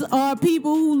rappers are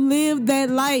people who live that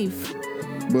life.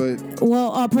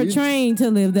 Are portraying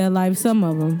to live that life, some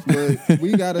of them. But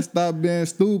we gotta stop being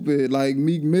stupid. Like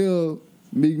Meek Mill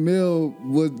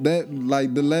was that,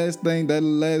 like the last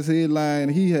headline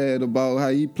he had about how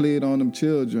he played on them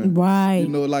children. Right. You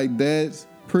know, like that's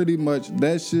pretty much,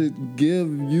 that should give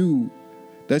you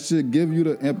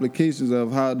the implications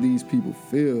of how these people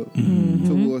feel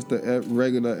towards the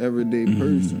regular everyday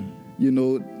person. You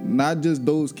know, not just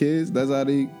those kids. That's how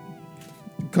they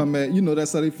come at. You know,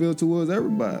 that's how they feel towards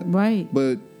everybody. Right.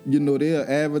 But you know, they'll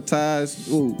advertise,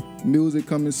 music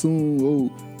coming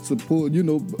soon. Support. You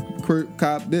know,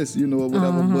 cop this. You know, or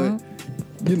whatever.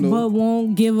 But you know, but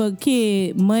won't give a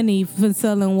kid money for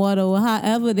selling water or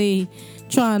however they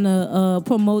trying to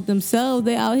promote themselves.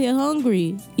 They out here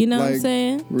hungry. You know what I'm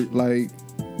saying? Like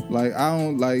Like I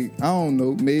don't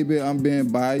know. Maybe I'm being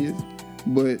biased,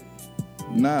 but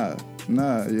nah.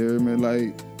 You hear me?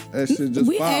 Like that shit just.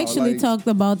 We foul. actually talked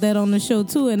about that on the show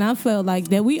too, and I felt like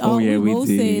that we both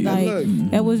said like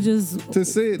that was just to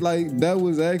say it like that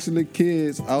was actually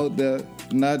kids out there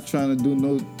not trying to do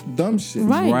no dumb shit.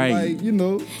 Right. Like, you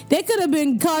know. They could have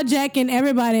been carjacking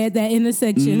everybody at that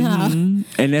intersection, huh?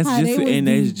 And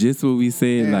that's just what we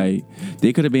said. Yeah. Like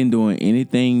they could have been doing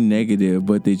anything negative,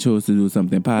 but they chose to do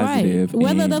something positive. Right.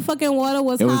 Whether the fucking water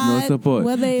was there was hot, no support.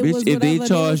 Whether it Bitch, was if they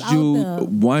charged you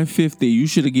 $150, you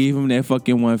should have gave them that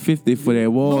fucking $150 for that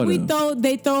water. But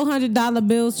they throw $100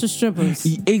 bills to strippers.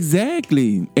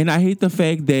 Exactly. And I hate the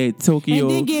fact that Tokyo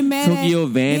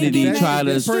Vanity tried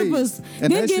to strippers.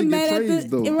 And then get mad at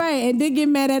and then get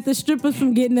mad at the strippers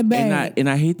from getting the bag. And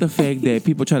I hate the fact that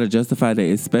people try to justify that,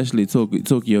 especially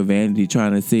Tokyo Vanity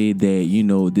trying to say that, you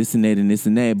know, this and that and this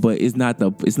and that, but it's not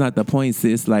the point,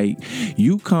 sis. Like,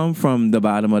 you come from the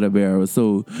bottom of the barrel,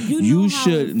 so you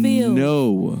should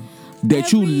know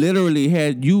that you literally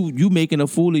had you making a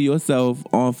fool of yourself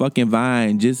on fucking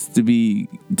Vine just to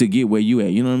get where you at.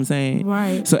 You know what I'm saying?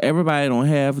 Right. So everybody don't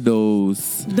have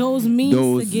those means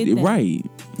to get that. Right.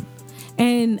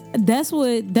 And that's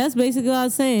basically what I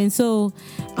was saying. So,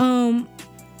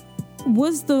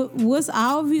 what's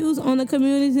our views on the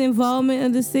community's involvement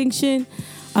and distinction?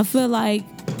 I feel like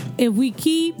if we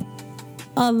keep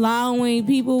allowing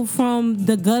people from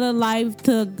the gutter life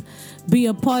to be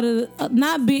a part of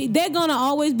they're gonna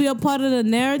always be a part of the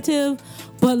narrative,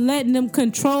 but letting them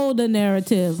control the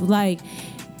narrative. Like,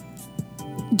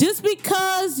 just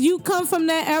because you come from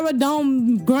that era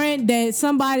don't grant that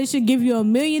somebody should give you $1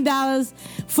 million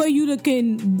for you to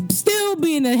can still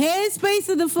be in the headspace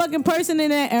of the fucking person in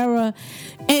that era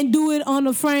and do it on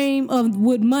the frame of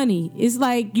with money. It's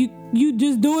like you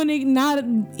just doing it not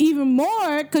even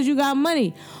more because you got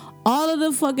money. All of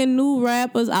the fucking new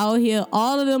rappers out here,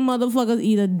 all of them motherfuckers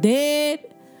either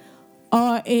dead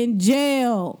or in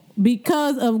jail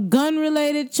because of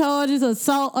gun-related charges,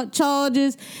 assault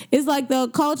charges. It's like the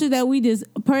culture that we just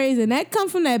praise, and that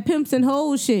comes from that pimps and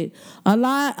hoes shit.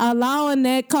 Allowing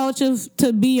that culture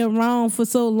to be around for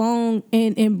so long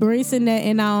and embracing that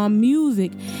in our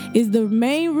music is the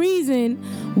main reason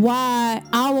why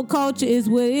our culture is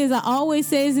what it is. I always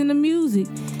say it's in the music.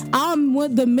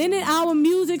 The minute our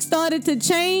music started to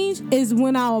change is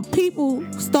when our people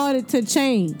started to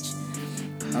change.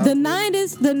 The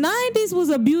 90s was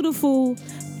a beautiful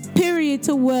period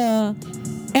to where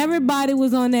everybody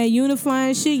was on that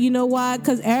unifying shit. You know why?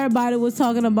 Because everybody was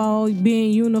talking about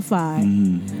being unified.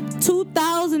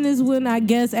 2000 is when I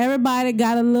guess everybody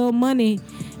got a little money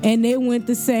and they went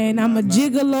to saying, I'm a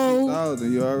gigolo.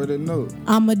 2000, you already know.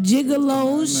 I'm a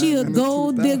gigolo. She a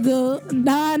gold digger.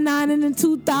 99 in the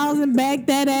 2000, back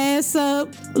that ass up.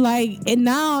 Like, and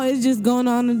now it's just going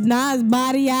on. Now it's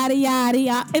body, yaddy, yaddy.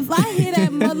 If I hear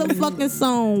that motherfucking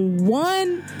song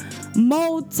one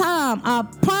more time, I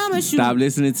promise you. Stop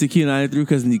listening to Q93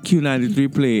 because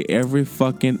Q93 play every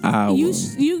fucking hour.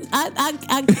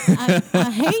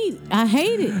 I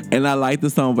hate it. And I like the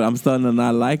song, but I'm starting to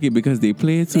not like it because they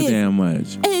play it too damn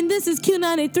much. And this is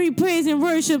Q93 Praise and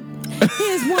Worship.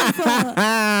 Here's one for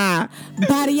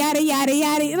body yada yada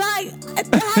yada. Like,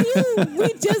 how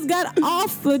we just got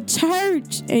off of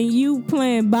church and you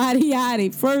playing body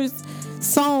yada first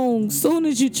song soon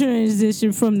as you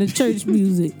transition from the church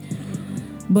music.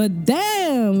 But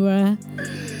damn, bruh.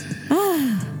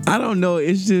 I don't know.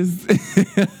 It's just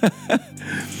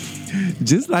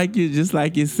just like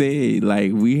you said.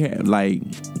 Like we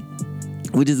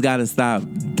just gotta stop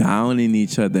downing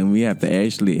each other, and we have to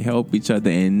actually help each other,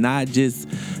 and not just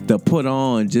to put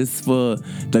on just for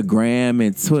the gram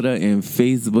and Twitter and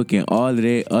Facebook and all of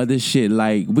that other shit.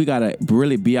 Like, we gotta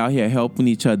really be out here helping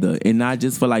each other, and not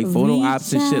just for like photo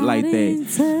ops and shit like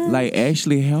that. Like,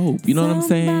 actually help. You know what I'm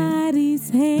saying?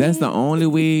 That's the only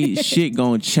way shit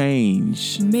gonna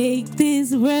change. Make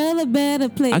this world a better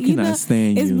place. I cannot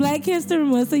stand you. It's Black History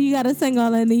Month, so you gotta sing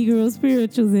all that Negro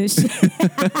spirituals and shit.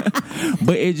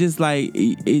 But it just like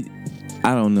it.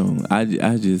 I don't know.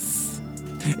 It's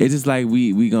just like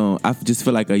I just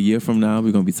feel like a year from now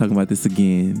we're gonna be talking about this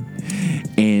again,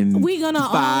 and we're gonna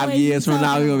 5 years from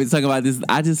now we're gonna be talking about this.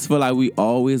 I just feel like we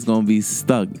always gonna be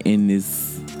stuck in this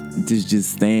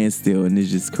just standstill, and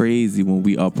it's just crazy when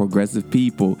we are progressive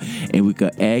people and we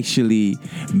could actually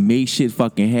make shit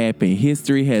fucking happen.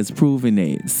 History has proven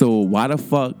that. So why the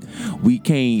fuck we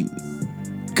can't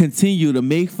continue to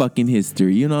make fucking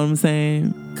history? You know what I'm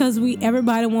saying? Because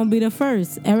everybody want to be the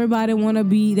first. Everybody want to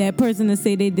be that person to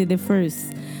say they did it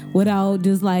first without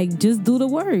just do the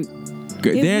work.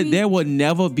 There would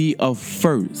never be a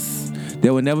first.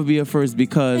 There will never be a first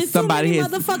because There's somebody too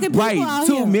many has motherfucking people out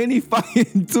too here. many people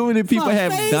Fuck,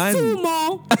 have phase done 2,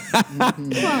 Mo. Fuck.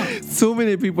 too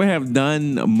many people have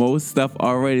done most stuff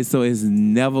already, so it's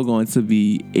never going to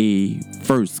be a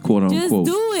first, quote unquote.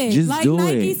 Just do it. Just like do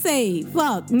Nike it. say.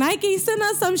 Fuck. Nike, send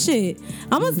us some shit.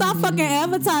 I'm gonna stop fucking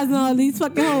advertising all these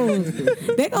fucking hoes.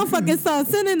 They gonna fucking start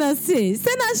sending us shit.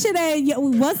 Send us shit at,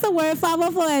 what's the word,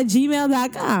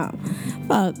 504@gmail.com.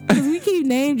 Fuck. Because we keep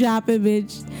name dropping,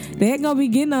 bitch. They ain't gonna be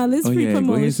getting all this Oh free yeah, go ahead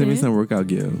promotion. and send me some workout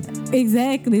gear.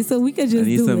 Exactly. So we could I just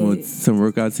need do some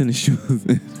workout tennis shoes.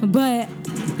 But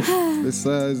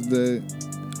Besides that,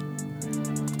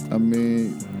 I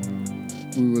mean,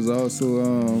 we was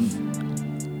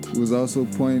also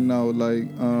pointing out like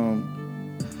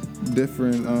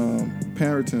different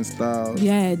parenting styles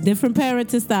yeah, different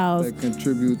parenting styles. that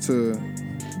contribute to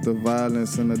the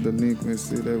violence and the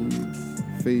delinquency that we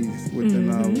face within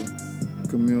our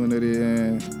community,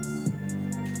 and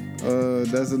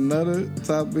that's another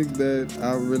topic that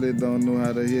I really don't know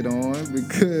how to hit on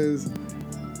because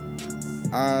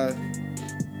I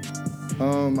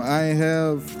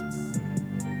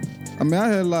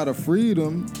had a lot of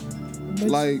freedom,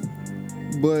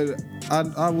 but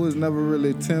I was never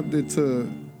really tempted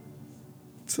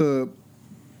to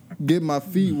get my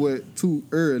feet wet too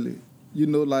early. You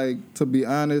know, like, to be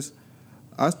honest,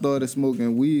 I started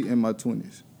smoking weed in my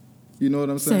 20s. You know what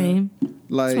I'm saying? Same.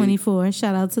 Like 24.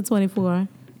 Shout out to 24.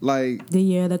 Like, The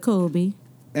year of the Kobe.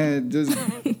 and just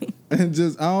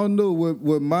I don't know,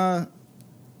 with my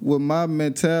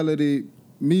mentality,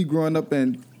 me growing up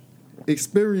and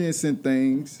experiencing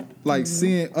things, like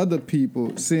seeing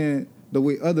the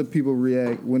way other people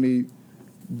react when they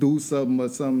do something or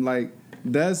something, like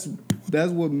that's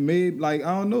what made, like,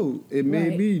 I don't know, it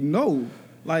made me know,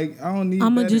 like, I don't need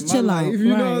I'ma that just in chill my out. life.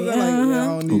 You know what I'm saying? Like, I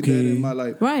don't need that in my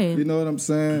life. Right. You know what I'm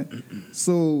saying?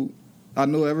 So I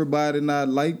know everybody not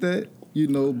like that, you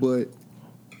know, but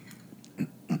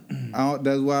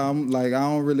that's why I'm like, I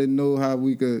don't really know how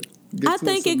we could get I to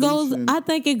think a it goes. solution. I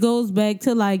think it goes back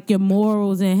to like your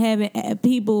morals and having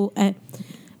people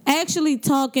actually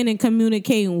talking and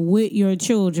communicating with your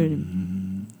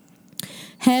children,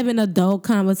 having adult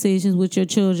conversations with your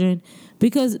children.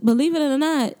 Because believe it or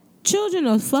not, children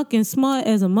are fucking smart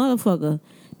as a motherfucker.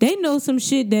 They know some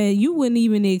shit that you wouldn't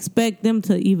even expect them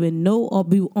to even know or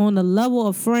be on the level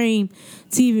of frame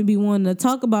to even be wanting to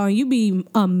talk about. And you be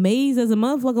amazed as a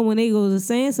motherfucker when they go to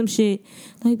saying some shit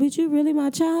like, "Bitch, you really my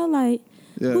child? Like,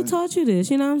 who taught you this?"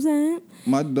 You know what I'm saying?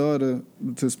 My daughter,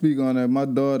 to speak on that, my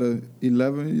daughter,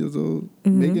 11 years old,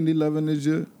 making 11 this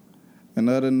year. And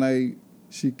the other night,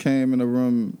 she came in the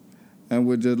room and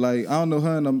was just like, I don't know,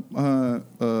 her and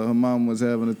her mom was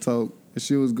having a talk. And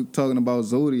she was talking about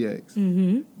zodiacs.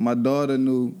 My daughter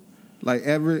knew, like,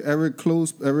 every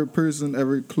close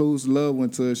loved one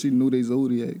to her, she knew they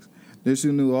zodiacs. Then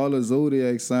she knew all the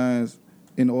zodiac signs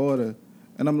in order.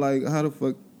 And I'm like, how the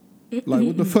fuck? Like,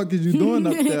 what the fuck is you doing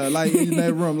up there? Like, in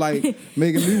that room, like,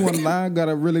 making me want to lie. I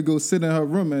gotta really go sit in her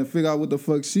room and figure out what the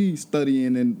fuck she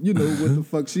studying and, you know, what the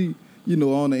fuck she, you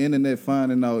know, on the internet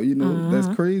finding out. You know,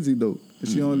 that's crazy, though.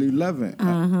 She only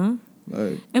 11.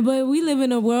 But we live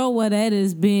in a world where that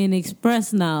is being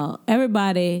expressed now.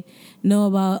 Everybody know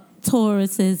about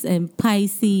Tauruses and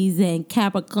Pisces and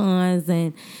Capricorns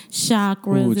and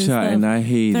chakras and stuff. And I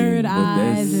hate third it, but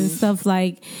eyes and stuff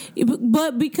like.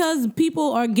 But because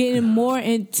people are getting more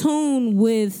in tune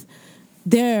with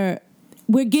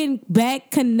we're getting back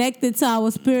connected to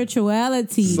our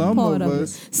spirituality. Some part of of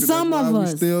us. it. Some of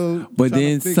us. But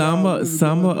then some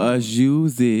of us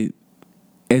use it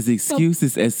as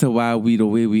excuses as to why we the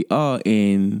way we are,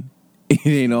 and it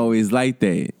ain't always like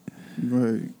that.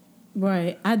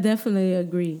 Right. I definitely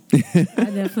agree.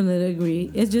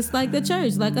 It's just like the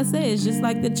church. Like I said, it's just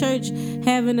like the church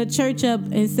having a church up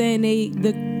and saying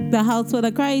the house for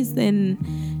the Christ and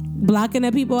blocking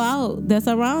the people out that's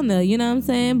around there. You know what I'm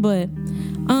saying? But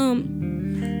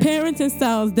parenting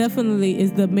styles definitely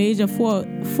is the major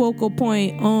focal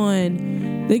point on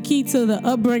the key to the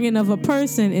upbringing of a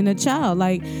person and a child.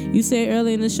 Like you said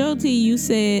earlier in the show, T, you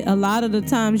said a lot of the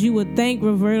times you would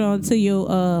revert on to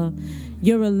your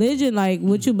religion, like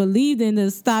what you believed in,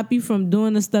 to stop you from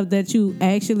doing the stuff that you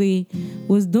actually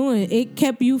was doing. It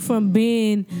kept you from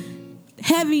being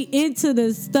heavy into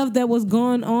the stuff that was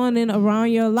going on and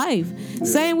around your life.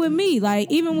 Same with me.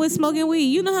 Like, even with smoking weed,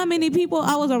 you know how many people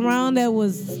I was around that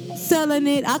was selling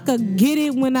it? I could get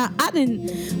it when I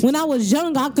was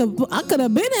young. I could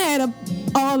have been had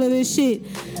all of this shit,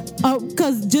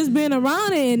 cause just being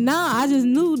around it. And now I just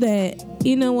knew that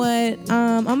you know what?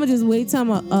 I'm gonna just wait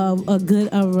till I'm a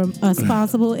good,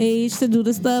 responsible age to do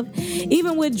the stuff.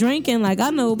 Even with drinking, like I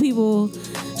know people.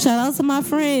 Shout out to my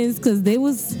friends because they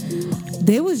was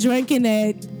drinking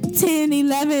at 10,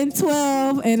 11,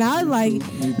 12, and I was like,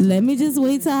 let me just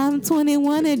wait till I'm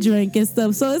 21 and drink and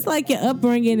stuff. So it's like your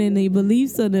upbringing and the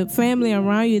beliefs of the family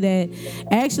around you that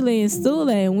actually instill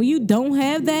that. And when you don't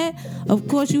have that, of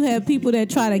course you have people that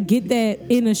try to get that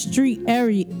in the street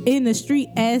area, in the street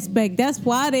aspect. That's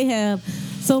why they have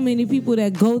so many people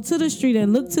that go to the street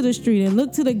and look to the street and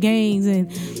look to the gangs and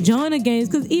join the gangs.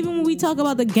 Because even when we talk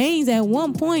about the gangs, at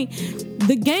one point,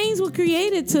 the gangs were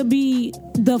created to be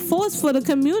the force for the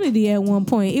community at one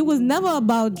point. It was never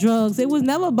about drugs. It was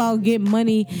never about getting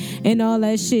money and all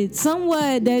that shit.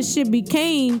 Somewhat that shit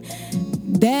became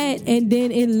that, and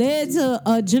then it led to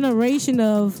a generation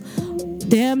of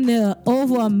damn near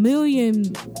over 1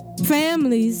 million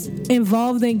families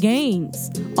involved in gangs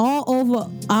all over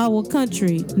our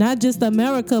country, not just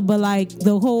America, but like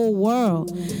the whole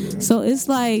world. So it's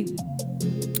like,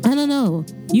 I don't know.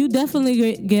 You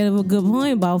definitely get a good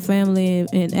point about family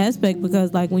and aspect,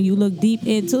 because like when you look deep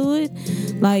into it,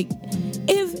 like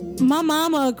if my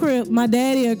mama a Crip, my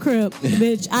daddy a Crip,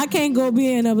 bitch, I can't go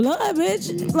be in a blood,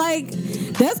 bitch. Like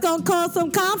that's gonna cause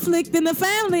some conflict in the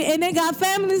family, and they got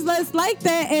families that's like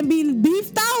that and be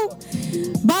beefed out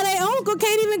by their uncle,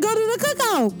 can't even go to the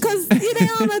cookout because they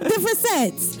on a different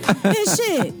sets and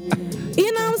shit. You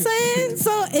know what I'm saying?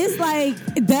 So it's like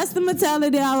that's the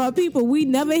mentality of our people. We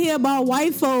never hear about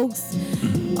white folks.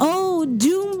 Oh,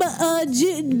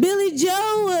 Billy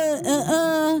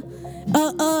Joe,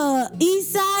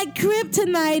 East Side Crip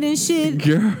tonight and shit.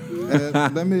 Girl.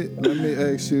 Let me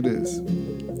ask you this: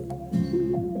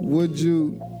 would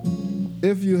you,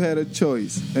 if you had a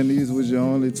choice and these was your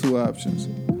only two options,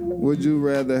 would you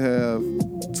rather have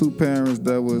two parents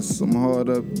that was some hard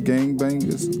up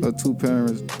gangbangers or two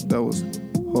parents that was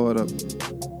hard up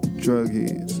drug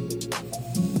heads,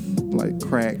 like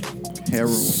crack,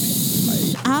 heroin?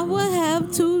 I would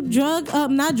have two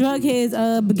not drug heads,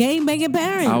 gang banging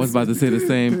parents. I was about to say the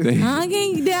same thing. I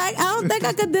don't think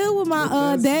I could deal with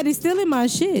my daddy stealing my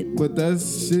shit. But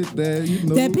that's shit that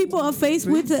that people are faced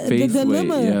with the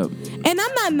dilemma. Yep. And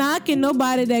I'm not knocking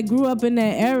nobody that grew up in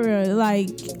that era. Like,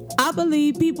 I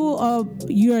believe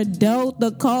you're dealt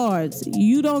the cards.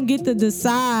 You don't get to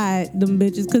decide them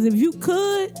bitches. Because if you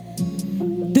could,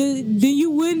 then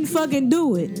you wouldn't fucking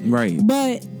do it. Right.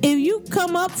 But if you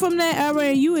come up from that era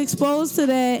and you exposed to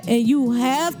that, and you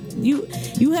have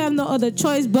no other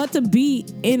choice but to be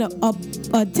in a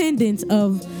attendance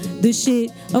of the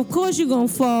shit, of course you're gonna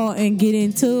fall and get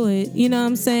into it. You know what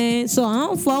I'm saying? So I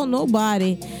don't fault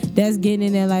nobody that's getting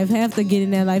in their life, have to get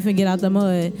in their life and get out the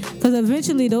mud, because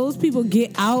eventually those people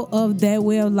get out of that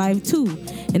way of life too.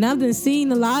 And I've been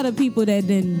seeing a lot of people that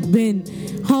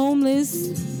been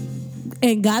homeless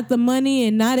and got the money,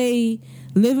 and now they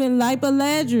living like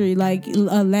luxury and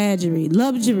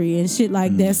shit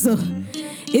like that. So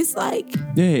it's like,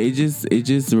 yeah, it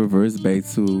just reverts back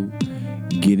to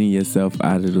getting yourself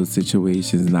out of those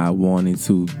situations, not wanting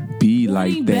to be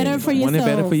like that. Wanting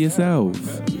better for yourself.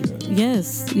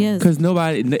 Yes. Because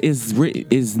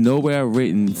it's nowhere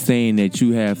written saying that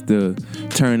you have to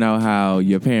turn out how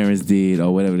your parents did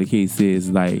or whatever the case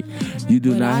is. Like, you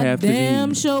do not have to be.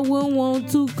 Damn sure wouldn't want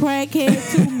two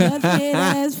crackhead, two meth-head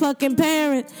ass fucking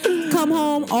parents come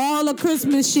home all the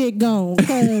Christmas shit gone.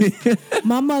 Because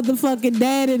my motherfucking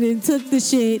daddy done took the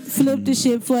shit, flipped the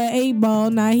shit for an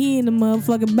 8-ball. Now he in the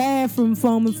motherfucking bathroom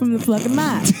foaming from the fucking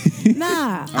mouth.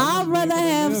 Nah, I'd rather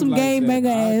have some gangbanger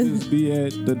ass.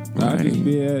 I just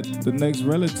be at the next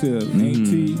relative,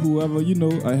 auntie, whoever,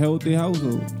 a healthy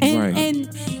household. And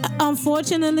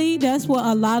unfortunately, that's what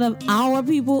a lot of our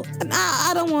people,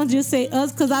 I don't want to just say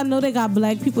us, because I know they got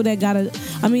black people that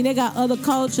they got other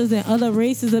cultures and other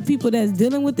races of people that's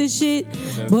dealing with this shit,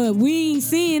 but we ain't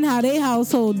seeing how they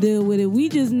household deal with it. We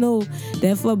just know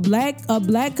that for a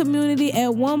black community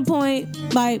at one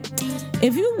point, like,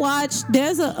 if you watch,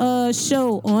 there's a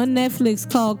show on Netflix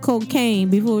called Cocaine,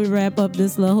 before we wrap up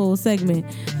this little whole segment.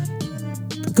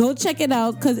 Go check it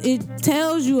out, because it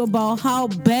tells you about how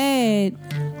bad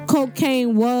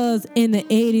cocaine was in the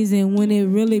 80s and when it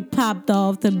really popped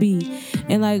off to be.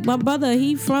 And like my brother,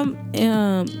 he born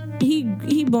in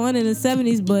the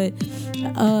 70s, but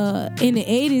in the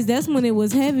 80s, that's when it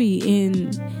was heavy.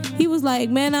 And he was like,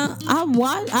 man,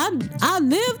 I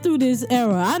lived through this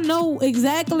era. I know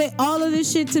exactly all of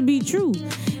this shit to be true.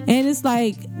 And it's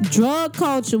like drug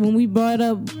culture. When we brought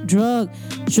up drug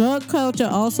drug culture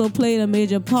also played a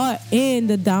major part in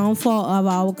the downfall of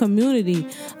our community.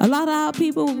 A lot of our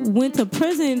people went to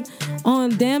prison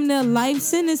on damn near life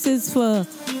sentences for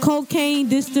cocaine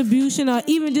distribution or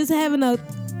even just having a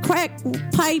crack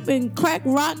pipe and crack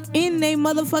rock in their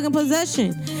motherfucking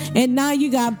possession. And now you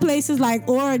got places like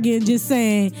Oregon just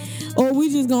saying, oh,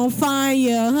 we just gonna fine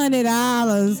you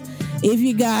 $100 if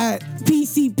you got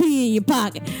PCP in your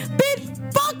pocket.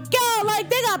 Bitch, fuck y'all. Like,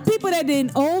 they got people that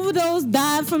didn't overdose,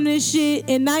 died from this shit,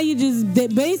 and now you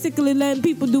just basically letting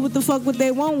people do what the fuck what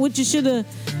they want, which you should have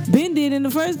been did in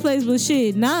the first place. But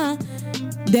shit, nah,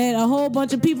 that a whole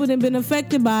bunch of people that been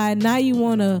affected by it, now you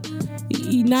wanna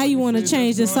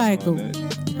change the cycle.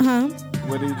 Huh?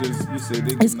 What they just, you said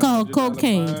they it's called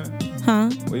cocaine.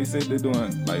 Huh? What you say they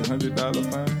doing? Like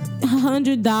 $100 fine?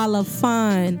 $100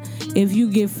 fine if you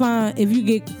get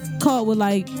caught with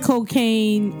like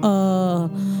cocaine,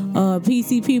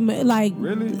 PCP, like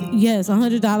really? Yes,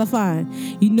 $100 fine.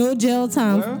 You know jail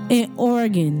time in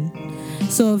Oregon.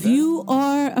 So if you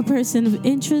are a person of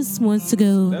interest, wants to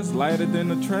go, that's lighter than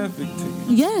the traffic ticket.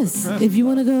 Yes, if you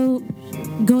want to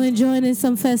go and join in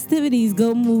some festivities,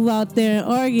 go move out there in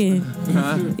Oregon.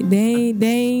 You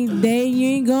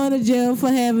ain't going to jail for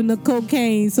having the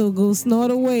cocaine, so go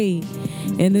snort away.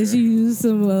 Unless you use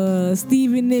some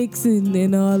Stevie Nicks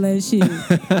and all that shit.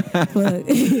 But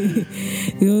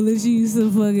unless you use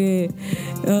some fucking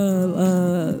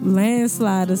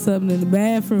landslide or something in the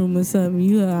bathroom or something,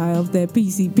 you high off that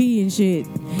PCP and shit.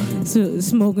 So,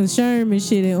 smoking Sherman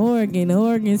shit in Oregon.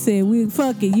 Oregon said, "We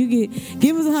fuck it. You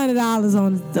give us $100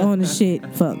 on the shit."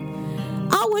 Fuck.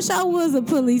 I wish I was a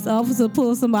police officer,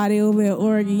 pull somebody over in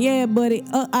Oregon. Yeah, buddy.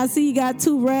 I see you got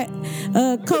 2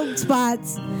 coke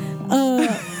spots.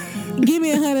 Give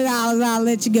me $100, I'll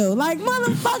let you go. Like,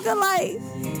 motherfucker, like,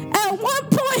 at one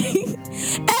point,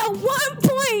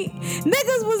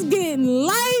 niggas was getting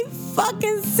life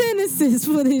fucking sentences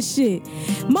for this shit.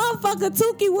 Motherfucker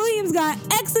Tukey Williams got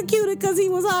executed because he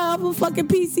was high off of fucking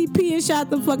PCP and shot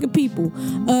them fucking people.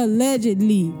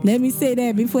 Allegedly. Let me say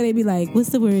that before they be like, what's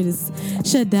the word? It's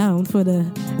shut down for the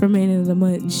remaining of the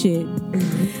month and shit.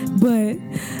 But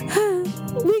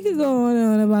we could go on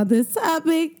and on about this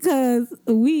topic because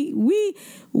we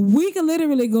could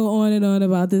literally go on and on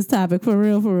about this topic for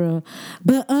real.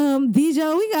 But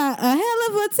DJ, we got a hell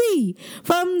of a tea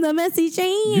from the messy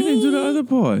chain. You didn't do the other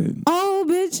part. Oh,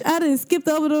 bitch, I done skipped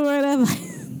over the word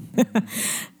advice.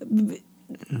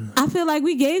 I feel like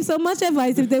we gave so much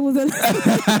advice if there was a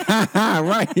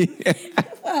right.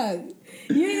 Fuck.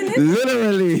 You ain't listening.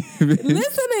 Literally.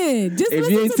 Listening. Just if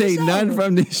listen you ain't to take the show. nothing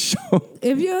from this show.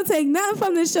 If you don't take nothing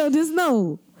from this show, just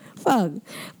know. Fuck.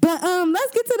 But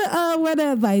let's get to the word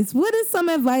of advice. What is some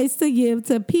advice to give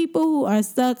to people who are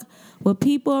stuck with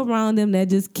people around them that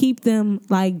just keep them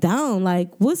like down?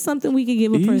 Like, what's something we could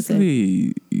give a person?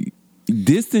 Easily.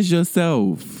 Distance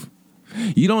yourself.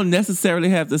 You don't necessarily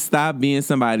have to stop being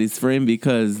somebody's friend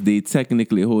because they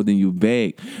technically holding you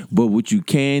back. But what you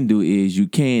can do is you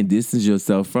can distance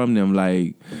yourself from them.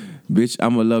 Like, bitch,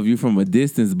 I'm going to love you from a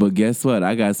distance, but guess what?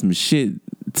 I got some shit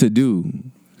to do.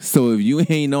 So if you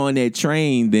ain't on that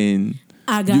train, then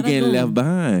you getting left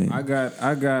behind. I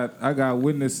got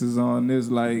witnesses on this.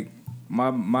 Like,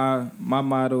 my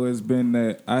motto has been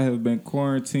that I have been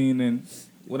quarantining.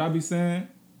 What I be saying?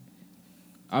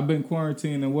 I've been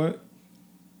quarantining what?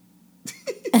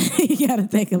 You gotta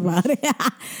think about it.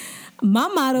 My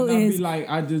motto is like,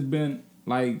 I've been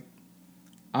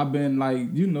like,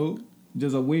 you know,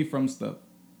 just away from stuff.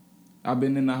 I've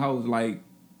been in the house like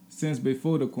since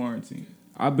before the quarantine.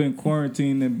 I've been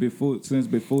quarantining since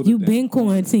before the you been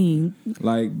quarantined.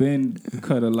 Like, been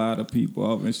cut a lot of people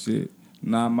off and shit.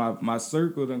 Now my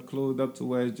circle done closed up to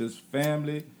where it's just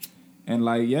family. And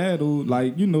like, yeah, those,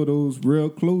 like, you know, those real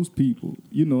close people.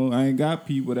 You know, I ain't got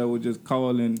people that were just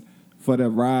calling for the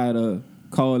ride or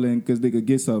calling because they could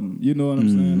get something. You know what I'm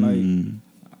saying? Like,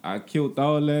 I killed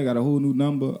all that, got a whole new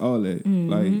number, all that.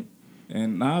 Like,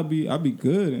 and I'll be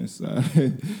good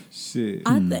inside. Shit.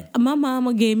 My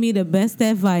mama gave me the best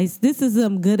advice. This is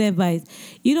some good advice.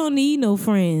 You don't need no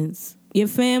friends. Your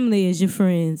family is your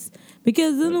friends.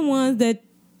 Because they're the ones that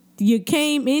you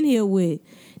came in here with.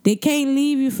 They can't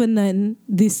leave you for nothing.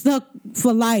 They stuck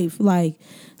for life. Like,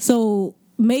 so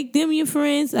make them your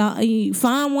friends.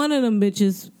 Find one of them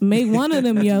bitches. Make one of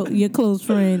them your close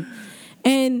friend.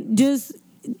 And just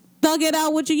thug it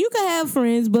out with you. You can have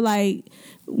friends, but like,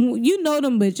 you know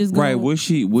them bitches. Right.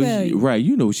 Right.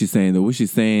 You know what she's saying though. What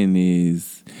she's saying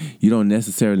is you don't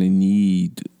necessarily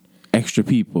need extra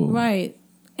people. Right.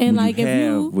 And like,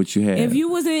 if you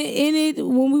wasn't in it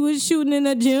when we was shooting in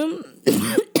the gym,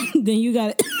 then you got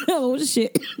it. Oh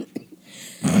shit.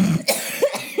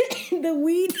 thing that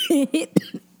we did.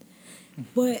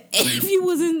 But if you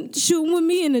wasn't shooting with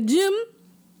me in the gym,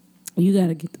 you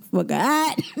gotta get the fuck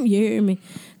out. You hear me?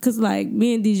 Cause like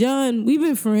me and Dijon, we've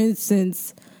been friends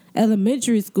since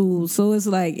elementary school. So it's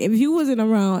like if you wasn't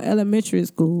around elementary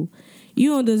school, you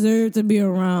don't deserve to be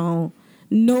around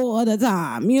no other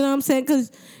time. You know what I'm saying?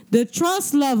 Cause the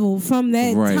trust level from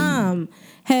that time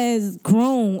has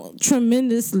grown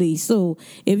tremendously. So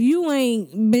if you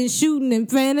ain't been shooting in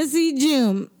fantasy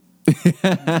gym,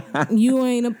 you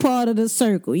ain't a part of the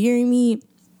circle. You know what I mean?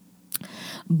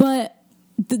 But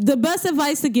the best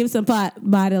advice to give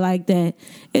somebody like that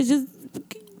is just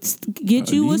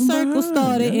get you a circle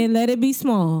started and let it be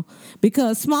small.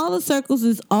 Because smaller circles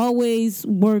is always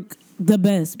work the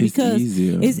best because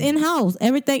it's in-house.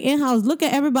 Everything in-house. Look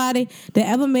at everybody that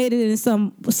ever made it in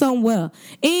somewhere.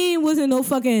 It wasn't no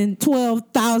fucking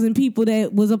 12,000 people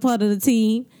that was a part of the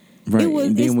team. Right.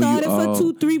 It started for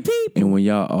 2-3 people. And when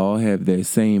y'all all have that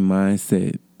same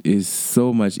mindset, it's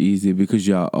so much easier because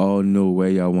y'all all know where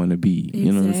y'all want to be. Exactly.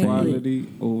 You know what I'm saying? Quality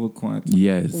over quantity.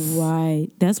 Yes. Right.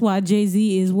 That's why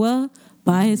Jay-Z is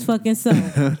by his fucking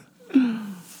self.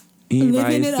 He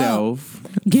by himself.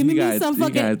 Give me some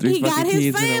fucking. He got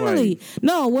his family.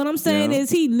 No, what I'm saying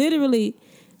is he literally.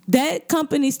 That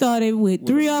company started with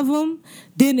 3 of them.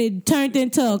 Then it turned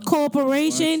into a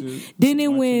corporation. Then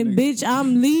it went, bitch,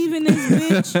 I'm leaving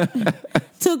this bitch.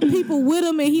 Took people with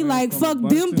him and he like, fuck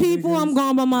them people. I'm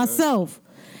going by myself.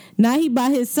 Now he by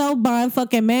himself buying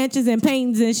fucking mansions and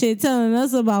paintings and shit, telling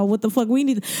us about what the fuck we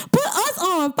need to put us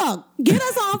on. Fuck, get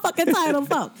us on fucking title.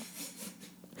 Fuck.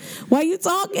 Why you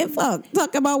talking? Fuck.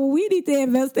 Talk about what we need to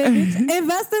invest in.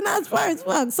 Invest in us first.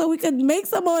 Fuck. So we could make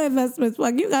some more investments.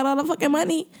 Fuck. You got all the fucking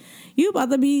money. You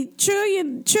about to be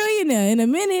trillionaire in a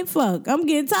minute. Fuck. I'm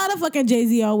getting tired of fucking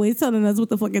Jay-Z always telling us what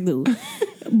the fuck to do.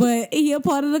 But he a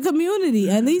part of the community.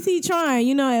 At least he trying.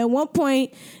 You know, at one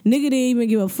point, nigga didn't even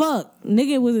give a fuck.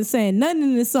 Nigga wasn't saying nothing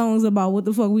in his songs about what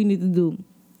the fuck we need to do.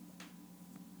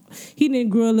 He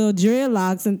didn't grow a little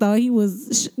dreadlocks and thought he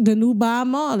was the new Bob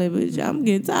Marley. But I'm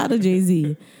getting tired of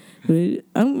Jay-Z. But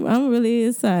I'm really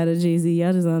inside of Jay-Z.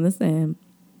 Y'all just understand.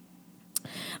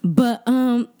 But we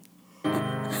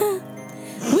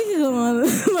can go on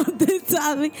about this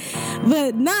topic.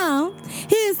 But now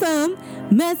here's some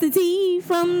messy tea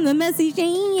from the messy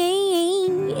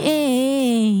chain.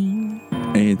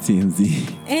 And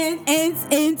TMZ.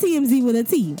 And TMZ with a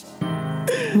T.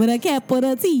 With a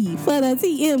capital T for the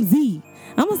TMZ.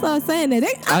 I'm gonna start saying that.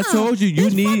 I told you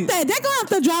need that. They're gonna have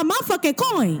to drop my fucking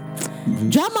coin.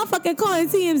 Drop my fucking coin,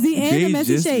 TMZ and the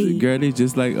messy shade. Girl, they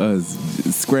just like us,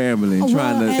 scrambling,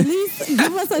 trying to at least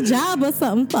give us a job or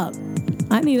something. Fuck,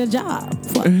 I need a job.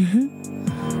 Fuck.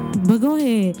 But go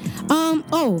ahead.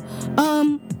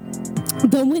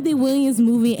 The Wendy Williams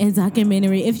movie and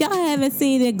documentary. If y'all haven't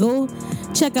seen it, go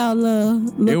check out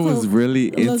it was really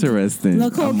interesting.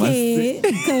 Cokehead,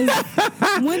 because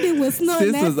Wendy was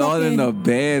snorting Sis was all in the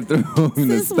bathroom in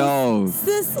the stalls.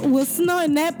 Sis was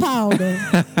snorting that powder.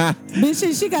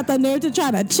 Bitch, she got the nerve to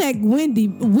try to check Whitney.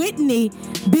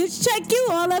 Bitch, check you.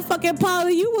 All that fucking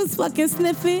powder you was fucking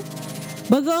sniffing.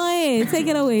 But go ahead. Take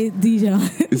it away,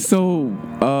 Dijon. So,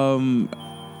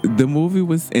 the movie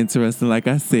was interesting, like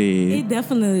I said. It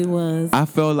definitely was. I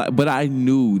felt like, but I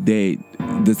knew that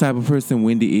the type of person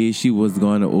Wendy is, she was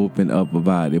going to open up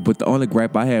about it. But the only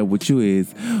gripe I had with you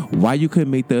is why you couldn't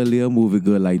make the Aaliyah movie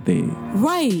good like that.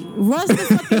 Right. Rush the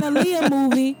fucking Aaliyah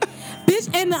movie. Bitch,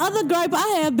 and the other gripe I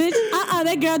have, bitch,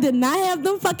 that girl did not have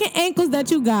them fucking ankles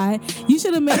that you got. You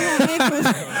should have made her ankles.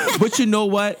 But you know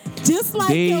what? Just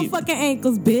like your fucking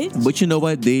ankles, bitch. But you know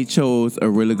what? They chose a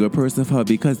really good person for her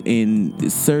because in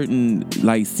certain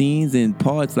like scenes and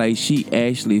parts, like she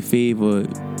actually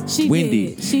favored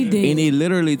Wendy. She did. And it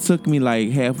literally took me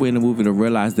like halfway in the movie to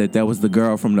realize that was the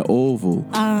girl from the Oval.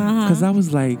 Because I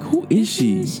was like, who is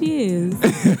she? She is.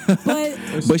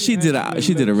 But she did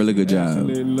a really good job.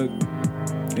 It looked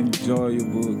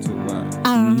enjoyable to watch.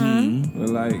 But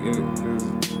like,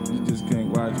 you just can't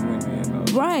watch Wendy and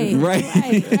Right.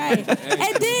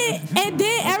 And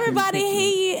then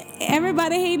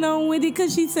everybody hating on Wendy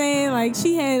because she's saying like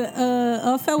she had a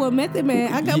affair with Method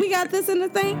Man. We got this in the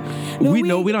thing. We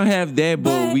know we don't have that,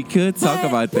 but we could talk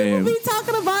about that. We'll be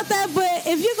talking about that, but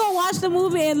if you go watch the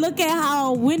movie and look at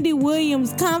how Wendy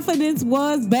Williams' confidence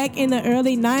was back in the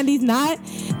early 90s, not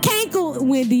cankle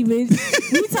Wendy, bitch.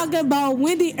 We talking about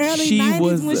Wendy early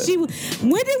 90s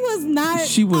Wendy was not a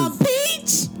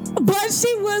peach. But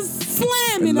she was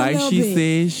slamming like a little she bit.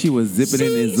 said, she was zipping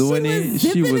it and doing it.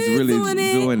 She was really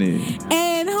doing it.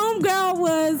 And homegirl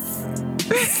was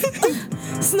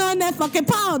snorting that fucking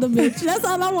powder, bitch. That's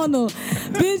all I want to know.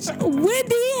 Bitch,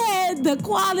 Wendy had the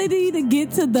quality to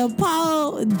get to the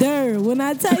powder. When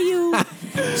I tell you,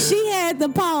 she had the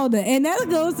powder. And that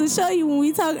goes to show you when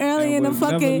we talk earlier in the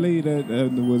fucking...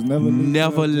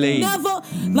 Never late. Never,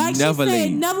 like Never she said,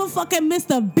 late. never fucking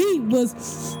missed a beat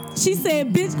was... She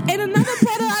said, bitch, and another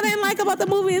part I didn't like about the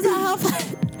movie is how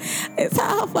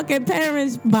her fucking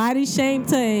parents body shamed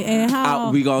her and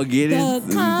how we gonna get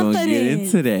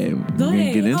into that. Go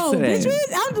ahead. Get into Bitch,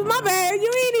 that. my bad.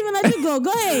 You ain't even let you go.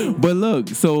 Go ahead. But look,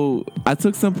 so I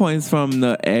took some points from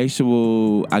the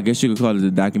actual, I guess you could call it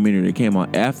the documentary that came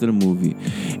out after the movie,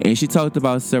 and she talked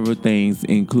about several things,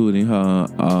 including her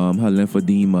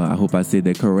lymphedema. I hope I said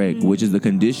that correct, which is the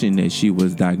condition that she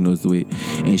was diagnosed with,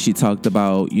 and she talked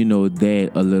about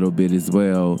that a little bit as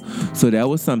well. So that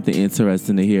was something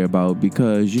interesting to hear about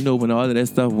because when all of that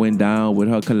stuff went down with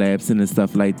her collapsing and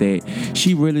stuff like that,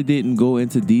 she really didn't go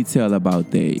into detail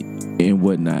about that and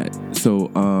whatnot.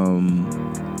 So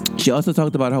she also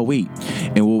talked about her weight,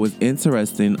 and what was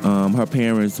interesting, her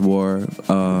parents were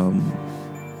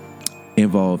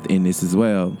involved in this as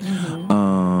well.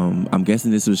 I'm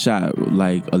guessing this was shot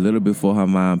like a little before her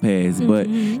mom passed, but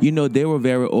they were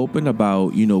very open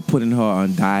about putting her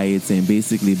on diets and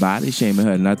basically body shaming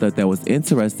her, and I thought that was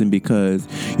interesting because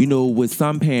with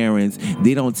some parents,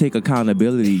 they don't take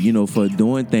accountability for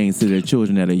doing things to their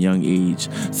children at a young age.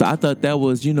 So I thought that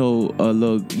was a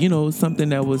little something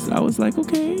that was, I was like,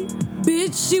 okay,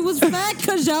 bitch, she was fat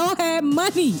because y'all had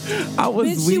money.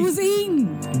 She was eating,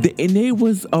 and they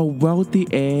was a wealthy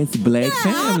ass black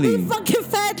family. I'll be fucking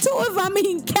fat too if I'm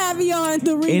eating caviar and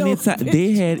Doritos. And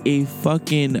they had a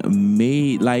fucking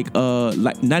maid, like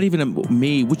not even a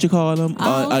maid. What you call them?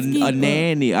 A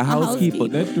nanny, a housekeeper.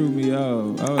 That threw me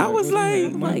off. I was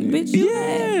like, bitch,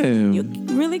 you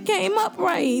really came up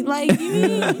right. Like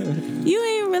you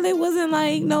ain't really wasn't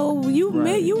like no. It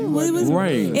was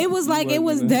right. It was like it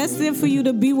was destined for you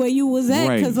to be where you was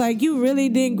at because like you really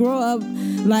didn't grow up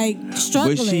like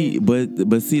struggling.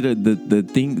 But see the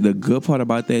thing, the good part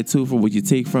about that too, for what you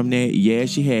take from that, yeah,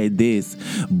 she had this,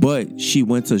 but she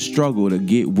went to struggle to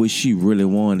get what she really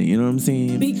wanted. You know what I'm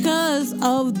saying? Because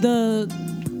of the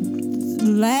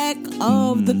lack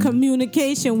of the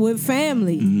communication with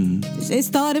family. It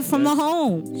started from the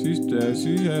home.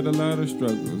 She had a lot of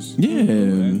struggles. Yeah.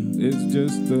 And it's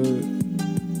just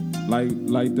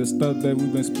like the stuff that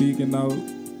we've been speaking out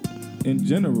in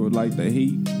general, like the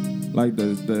hate. Like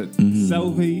the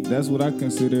self-hate, that's what I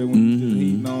consider when you just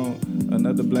hating on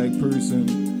another black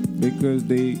person because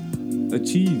they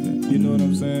achieving. You know what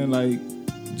I'm saying? Like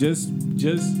just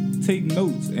take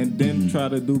notes and then try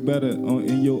to do better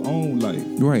in your own life.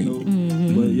 Right. But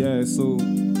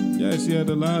she had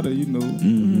a lot of, a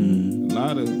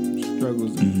lot of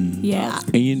struggles. Yeah.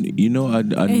 And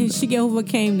and she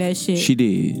overcame that shit. She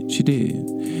did.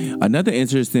 Another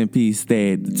interesting piece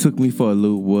that took me for a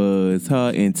loop was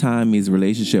her and Tommy's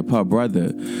relationship, her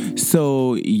brother.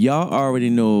 So y'all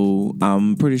already know,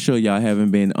 I'm pretty sure y'all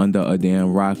haven't been under a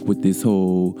damn rock with this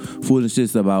whole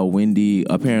foolishness about Wendy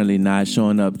apparently not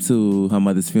showing up to her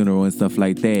mother's funeral and stuff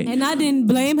like that. And I didn't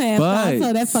blame her after I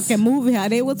saw that fucking movie, how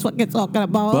they was fucking talking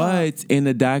about her. But in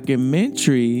the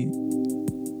documentary,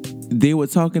 they were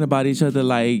talking about each other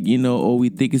like, we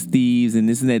thick as thieves and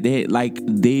this and that.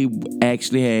 They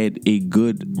actually had a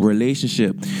good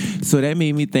relationship. So that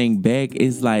made me think back.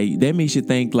 It's like, that makes you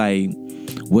think like,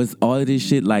 was all of this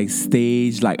shit like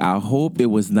staged? Like, I hope it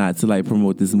was not to like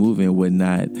promote this movie and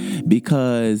whatnot,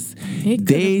 because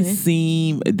they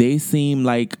seem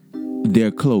like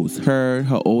they're close. Her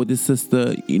oldest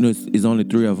sister, is only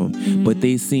 3 of them, but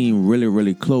they seem really,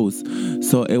 really close.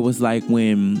 So it was like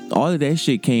when all of that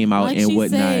shit came out like and she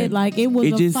whatnot, said, like it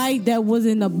was a fight that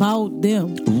wasn't about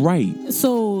them. Right.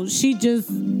 So she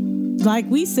just, like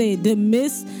we said,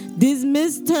 dismissed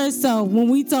herself when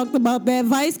we talked about that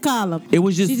Vice column. It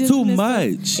was just too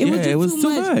much. It was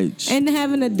too much. And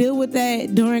having to deal with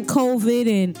that during COVID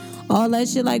and all that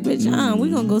shit, like, bitch, we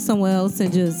gonna go somewhere else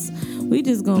and we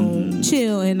just gonna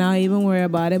chill and not even worry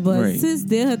about it. But sis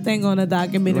did her thing on a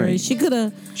documentary. She could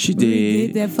have. She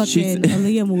did that fucking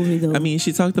Aaliyah movie though. I mean,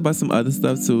 she talked about some other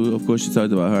stuff too. Of course, she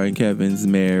talked about her and Kevin's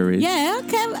marriage. Yeah,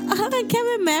 her and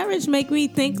Kevin marriage make me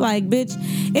think like, bitch,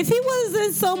 if he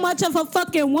wasn't so much of a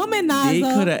fucking womanizer,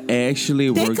 they could have actually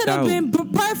worked out. They could have been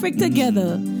perfect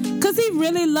together. Cause he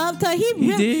really loved her. He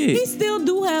did. He still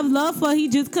do have love for her. He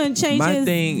just couldn't change his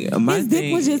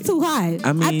dick was just too high.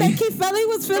 I think he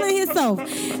was feeling himself.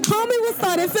 Homie was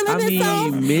started feeling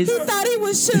himself. He thought he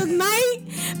was Suge Knight.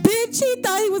 Bitch, he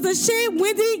thought he was a shit.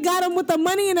 Wendy got him with the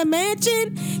money in the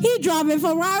mansion. He driving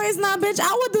Ferraris now, bitch.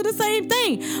 I would do the same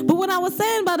thing. But what I was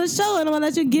saying about the show, and I'm gonna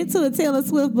let you get to it, Taylor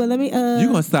Swift, but let me You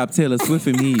gonna stop Taylor Swift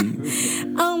and me?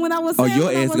 when I was Or saying your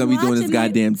when I ass was gonna be doing this watching it,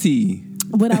 goddamn tea.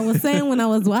 What I was saying when I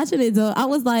was watching it, though, I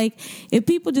was like, if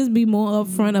people just be more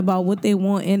upfront about what they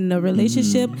want in a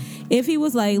relationship, if he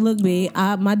was like, look, babe,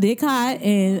 my dick hot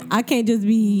and I can't just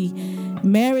be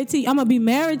married to you. I'm gonna be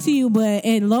married to you,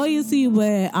 and loyal to you,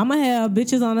 but I'm gonna have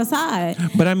bitches on the side.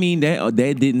 But I mean that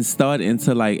didn't start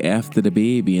until like after the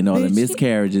baby and all the Bitch,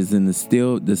 miscarriages and the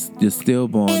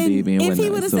stillborn baby and if whatnot. he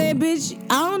would have said, bitch,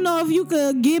 I don't know if you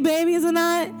could get babies or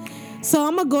not. So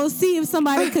I'm gonna go see if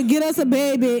somebody could get us a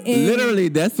baby. And literally,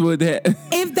 that's what that.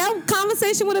 if that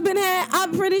conversation would have been had,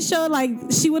 I'm pretty sure like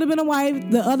she would have been a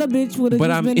wife. The other bitch would have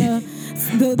just been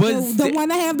the one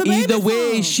to have the baby. Either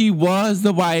way, from. she was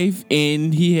the wife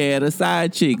and he had a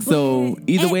side chick. So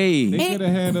either way, They could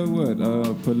have had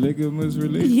a polygamous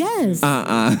relationship. Yes.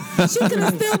 She could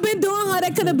have still been doing her.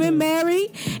 They could have been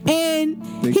married, and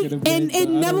it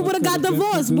never would have got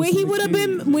divorced. When he would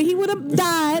have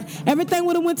died, everything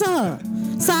would have went to her.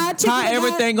 Side chick. how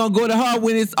everything gonna go to her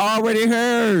when it's already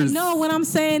hers? No, what I'm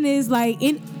saying is like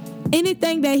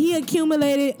anything that he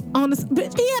accumulated on the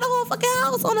bitch, he had a whole fucking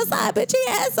house on the side, bitch.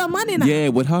 He had some money now. Yeah,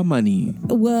 with her money.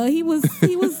 Well, he was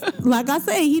like I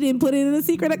said, he didn't put it in a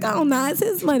secret account. Now it's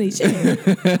his money. Shit.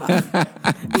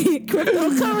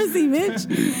 Cryptocurrency, bitch.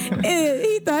 And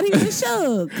he thought he was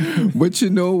shook. But you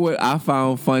know what I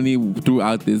found funny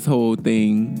throughout this whole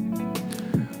thing?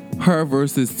 Her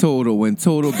versus Total, when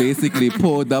Total basically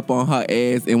pulled up on her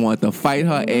ass and wanted to fight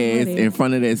her ass in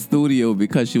front of that studio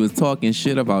because she was talking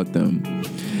shit about them.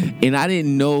 And I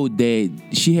didn't know that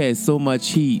she had so much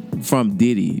heat from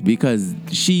Diddy because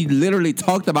she literally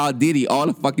talked about Diddy all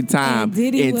the fucking time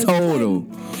in Total.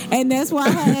 And that's why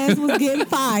her ass was getting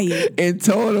fired. And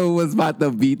Total was about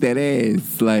to beat that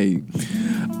ass. Like,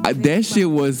 that shit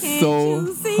was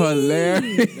so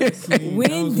hilarious.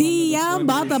 Wendy, I'm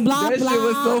about to blah, That blah. shit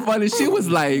was so funny. She was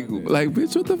like,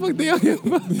 bitch, what the fuck they out here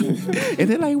about? And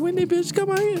they're like, Wendy, bitch,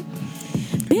 come out here.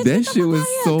 Bitch, That shit was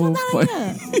so funny.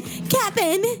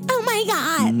 Captain, oh my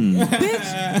God.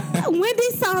 Bitch, Wendy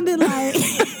sounded like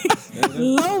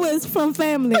Lois from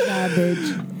Family Guy,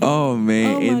 bitch. Oh,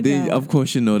 man. Oh, my and then, God. of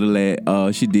course, you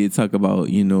know, she did talk about,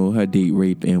 you know, her date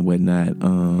rape and whatnot.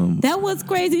 That was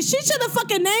crazy. She should have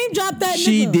fucking name dropped that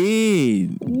She nigga.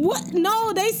 did. What?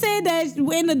 No, they said that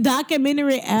in the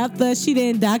documentary after she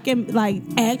didn't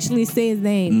actually say his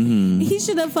name. Mm-hmm. He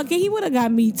should have he would have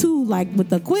got me too, like with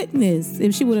the quickness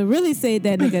if she would have really said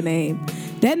that nigga name.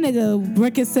 That nigga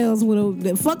record sales would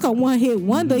have fuck a one hit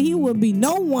wonder. He would be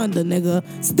no wonder, nigga.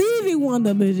 Stevie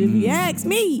Wonder, bitch. If you ask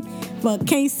me, but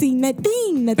can't see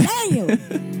nothing, Nathaniel.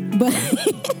 But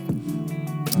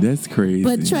That's crazy.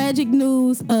 But tragic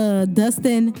news,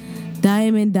 Dustin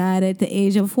Diamond died at the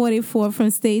age of 44 from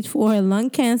stage 4 lung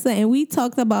cancer, and we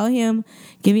talked about him,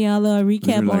 giving y'all a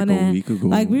recap Like on a that. week ago.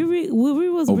 Like we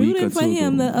was A week rooting or for two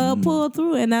him ago. to pull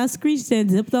through, and I screeched and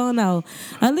dipped on out.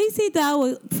 At least he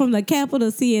died from the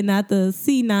capital C and not the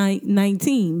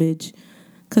C19, bitch.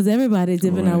 Because everybody's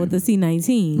dipping out with the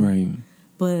C19. Right.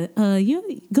 But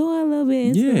you go on a little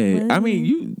bit. Yeah. I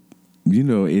mean, you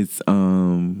know, it's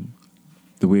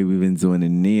the way we've been doing it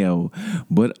now.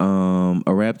 But a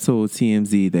rap told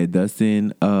TMZ that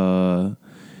Dustin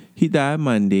he died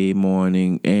Monday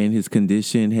morning and his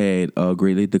condition had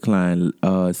greatly declined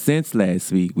since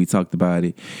last week. We talked about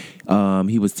it.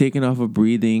 He was taken off of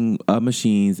breathing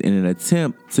machines in an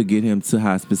attempt to get him to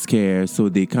hospice care, so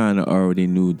they kind of already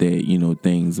knew that, you know,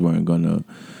 things weren't gonna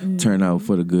turn out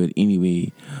for the good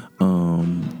anyway.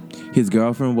 His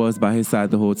girlfriend was by his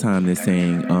side the whole time, they're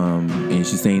saying, and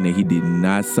she's saying that he did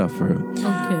not suffer.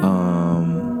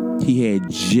 Okay. He had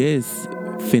just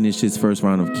finished his first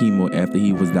round of chemo after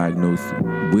he was diagnosed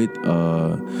with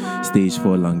stage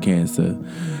 4 lung cancer.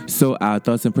 So our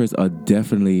thoughts and prayers are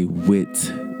definitely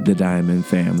with the Diamond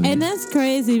family. And that's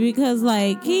crazy because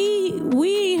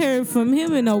we ain't heard from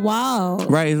him in a while.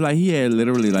 Right, it's like he had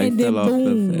literally like And fell then off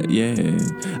boom.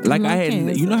 the like Lung I had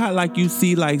cancer. you know how like you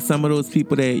see like some of those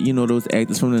people that, you know, those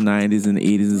actors from the 90s and the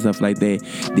 80s and stuff like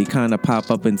that, they kind of pop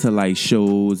up into like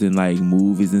shows and like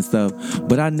movies and stuff,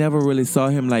 but I never really saw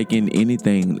him like in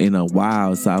anything in a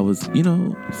while, so I was, you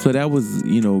know, so that was,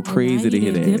 you know, crazy to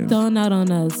hear that. He dipped on out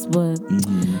on us, but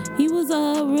he was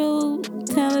a real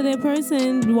talented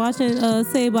person. Watching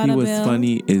Saved by He the was Bell.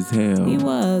 funny as hell. He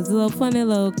was a little funny,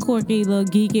 little quirky, little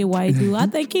geeky white dude. I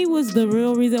think he was the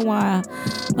real reason why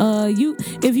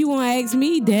if you want to ask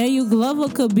me, Daniel Glover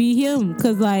could be him.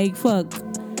 Cause like fuck,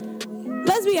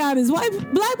 let's be honest. Black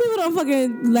people don't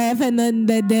fucking laugh at nothing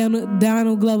that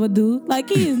Donald Glover do. Like,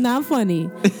 he is not funny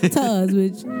to us,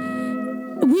 which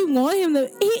we want him to.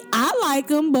 I like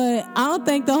him, but I don't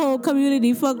think the whole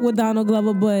community fuck with Donald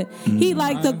Glover. But he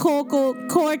like the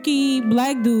quirky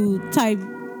black dude type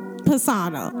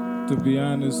persona. To be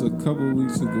honest, a couple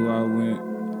weeks ago, I went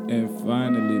and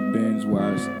finally binge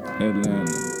watched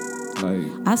Atlanta. Like,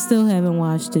 I still haven't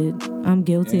watched it. I'm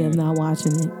guilty of not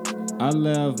watching it. I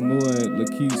laugh more at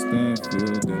Lakeith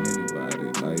Stanfield than anybody.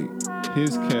 Like,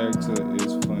 his character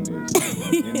is funny as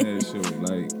fuck in that show.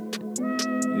 Like,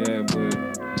 yeah, but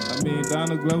I mean,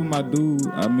 Donald Glover, my dude.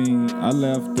 I mean, I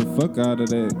laughed the fuck out of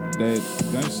that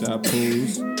gunshot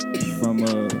pose from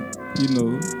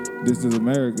This Is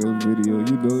America video.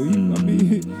 You know, I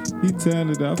mean, he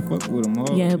talented. I fuck with him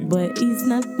hard. Yeah, but he's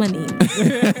not funny.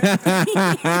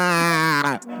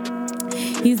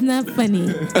 He's not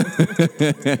funny.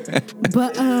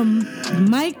 But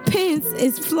Mike Pence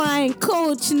is flying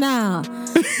coach now.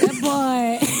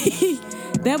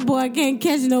 That boy can't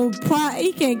catch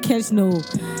he can't catch no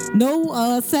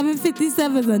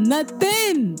 757s or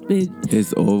nothing.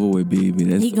 It's over with, baby.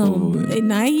 That's over with.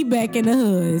 Now he back in the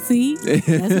hood. See?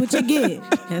 That's what you get.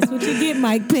 That's what you get,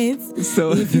 Mike Pence.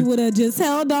 So if you would have just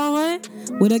held on,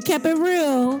 would have kept it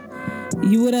real,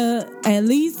 you would have at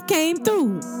least came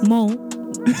through, Mo.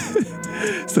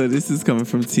 So this is coming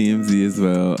from TMZ as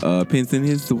well. Pence and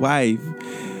his wife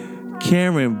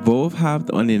Karen both hopped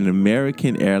on an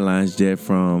American Airlines jet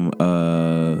from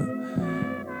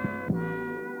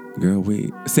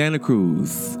Santa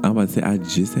Cruz. I'm about to say I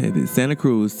just had it. Santa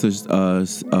Cruz to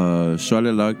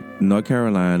Charlotte, North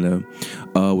Carolina,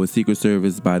 with Secret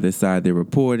Service by their side. They're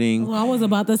reporting. Well, I was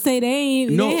about to say they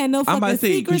had no fucking I'm about to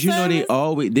say Secret Service.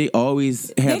 they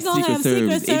always have Secret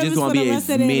Service. It just won't be as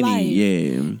many.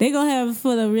 Yeah, they gonna have it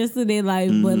for the rest of their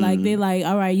life. But like they like,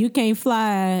 all right, you can't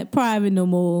fly private no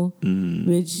more.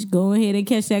 Bitch, go ahead and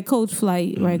catch that coach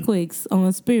flight right quick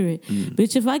on Spirit.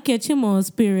 Bitch, if I catch him on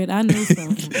Spirit, I know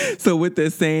something. So what they're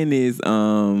saying is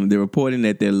they're reporting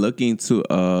that they're looking for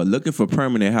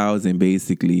permanent housing,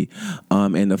 basically,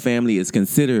 and the family is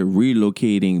considered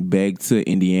relocating back to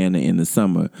Indiana in the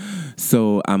summer.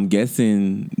 So I'm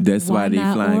guessing that's why they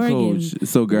flying coach.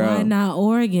 So girl, why not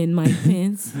Oregon, Mike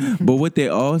Pence? But what they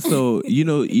also,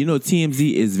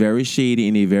 TMZ is very shady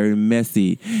and they very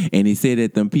messy, and they say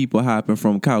that them people hopping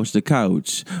from couch to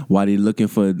couch while they looking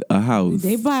for a house.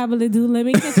 They probably do. Let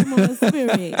me catch them on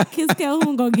Spirit. Kiss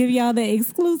Calhoun gonna give y'all the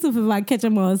exclusive if I catch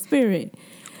them on Spirit.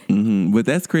 But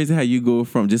that's crazy how you go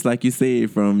from, just like you said,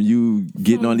 from you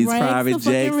getting on these private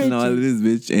jets and all of this,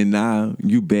 bitch, and now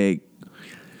you back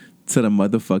to the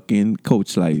motherfucking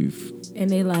coach life. And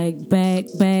they like back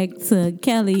to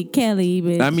Kelly,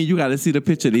 bitch. I mean, you got to see the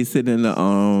picture. They sit in the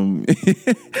in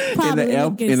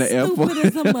the airport. Stupid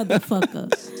as a motherfucker.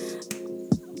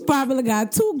 Probably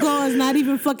got two guards not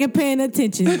even fucking paying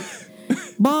attention.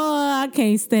 Boy, I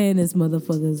can't stand this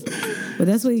motherfuckers. But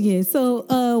that's what you get. So,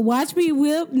 Watch Me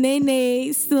Whip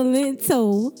Nene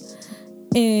Cilento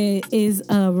is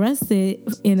arrested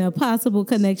in a possible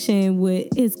connection with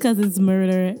his cousin's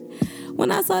murder.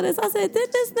 When I saw this, I said,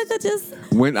 did this nigga just...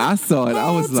 When I saw it,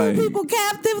 I was like... two people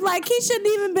captive? Like, he shouldn't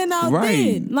even been out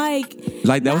right. Then. Like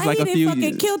that was like a few...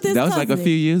 That was like a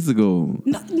few years ago.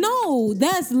 No,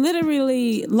 that's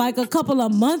literally like a couple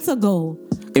of months ago.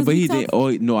 But he did...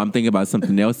 Oh, no, I'm thinking about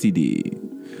something else he did.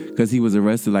 Because he was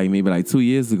arrested maybe 2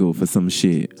 years ago for some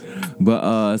shit. But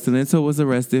Cilento was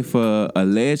arrested for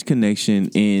alleged connection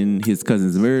in his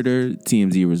cousin's murder.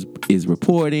 TMZ is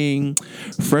reporting.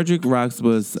 Frederick Rocks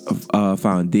was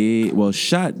found dead,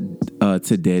 shot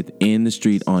to death in the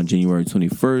street on January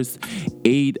 21st.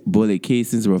 8 bullet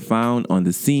casings were found on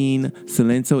the scene.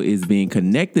 Cilento is being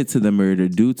connected to the murder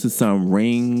due to some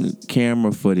Ring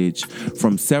camera footage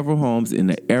from several homes in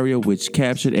the area, which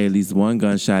captured at least one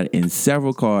gunshot and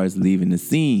several cars leaving the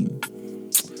scene.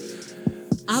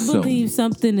 I believe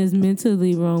something is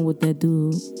mentally wrong with that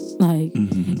dude. Like,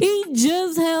 he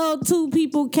just held 2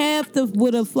 people captive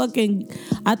with a fucking,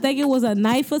 I think it was a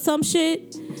knife or some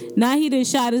shit. Now he done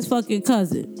shot his fucking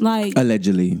cousin. Like,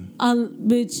 allegedly.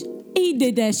 Bitch, he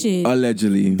did that shit.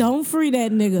 Allegedly. Don't free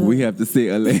that nigga. We have to say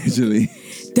allegedly.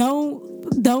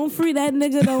 Don't free that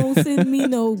nigga. Don't send me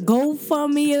no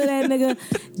GoFundMe or that nigga.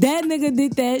 That nigga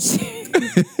did that shit.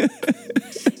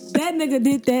 That nigga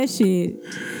did that shit.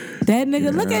 That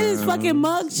nigga, look at his fucking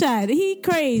mugshot. He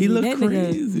crazy. He look that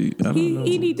crazy. Nigga,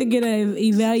 he need to get an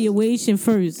evaluation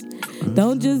first.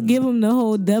 Don't just give him the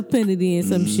whole death penalty and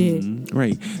some shit.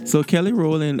 Right. So Kelly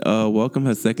Rowland welcomed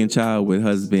her second child with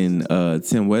husband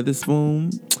Tim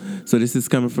Weatherspoon. So this is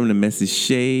coming from the message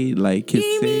Shade, like Kiss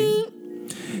said.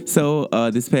 So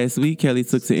this past week, Kelly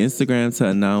took to Instagram to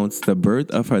announce the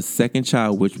birth of her second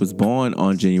child, which was born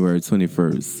on January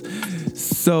 21st.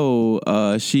 So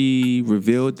she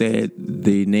revealed that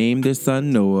they named their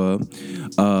son Noah.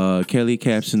 Kelly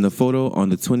captioned the photo: on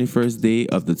the 21st day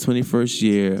of the 21st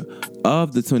year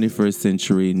of the 21st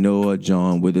century, Noah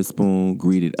John Witherspoon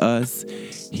greeted us.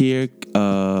 Here,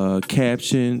 the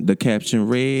caption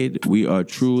read, "We are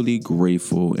truly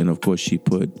grateful." And of course, she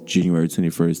put January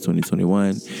 21st,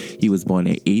 2021. He was born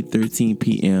at 8:13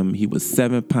 p.m. He was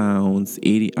 7 pounds,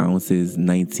 80 ounces,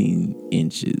 19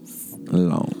 inches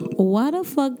long. Why the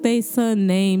fuck they son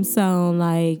name sound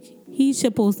like he's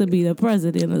supposed to be the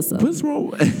president or something? What's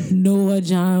wrong? Noah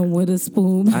John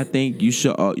Witherspoon. I think you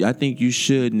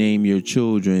should name your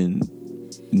children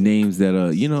names that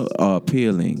are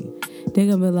appealing. They're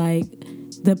gonna be like,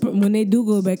 when they do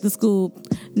go back to school,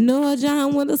 Noah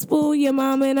John Witherspoon, your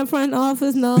mama in the front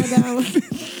office, Noah John.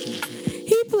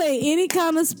 He play any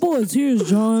kind of sports. Here's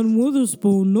John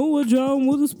Witherspoon, Noah John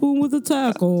Witherspoon with a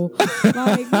tackle.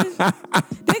 Like,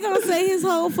 they're gonna say his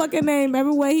whole fucking name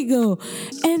everywhere he go.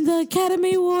 And the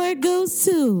Academy Award goes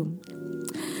to,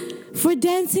 for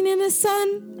Dancing in the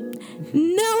Sun,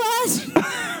 Noah.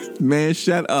 Man,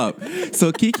 shut up.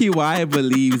 So Keke Wyatt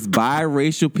believes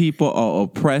biracial people are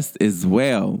oppressed as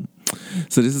well.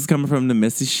 So this is coming from the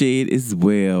Messy Shade as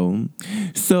well.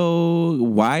 So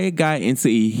Wyatt got into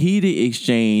a heated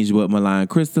exchange with Milan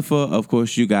Christopher. Of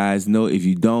course, you guys know. If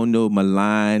you don't know,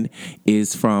 Milan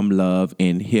is from Love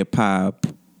and Hip Hop.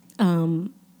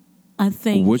 I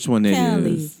think which one that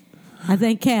Cali. is? I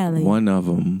think Cali. One of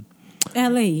them.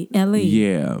 LA.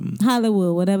 Yeah.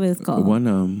 Hollywood, whatever it's called. One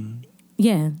of them.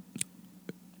 Yeah.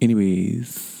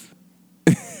 Anyways.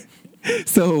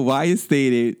 So Wyatt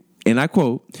stated, and I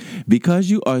quote, "Because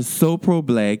you are so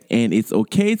pro-black and it's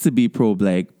okay to be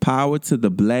pro-black, power to the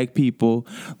black people.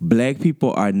 Black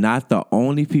people are not the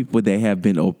only people that have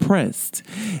been oppressed.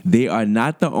 They are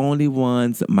not the only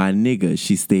ones, my nigga,"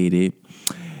 she stated.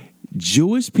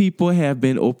 "Jewish people have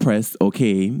been oppressed,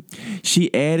 okay?"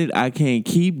 She added, "I can't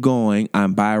keep going.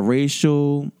 I'm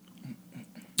biracial.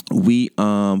 We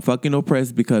fucking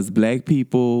oppressed because black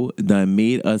people done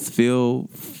made us feel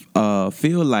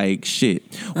like shit.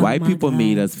 White people God.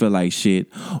 made us feel like shit."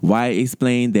 Wyatt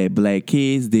explained that black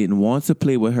kids didn't want to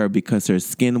play with her because her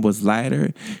skin was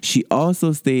lighter. She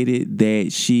also stated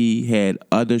that she had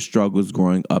other struggles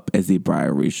growing up as a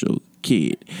biracial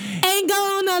kid. Ain't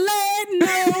gonna let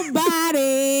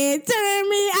nobody turn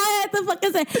me. I had to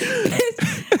fucking say.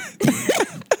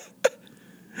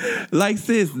 Like,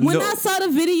 sis, When I saw the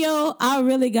video, I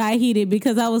really got heated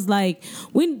because I was like,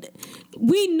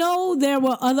 we know there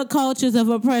were other cultures of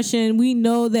oppression. We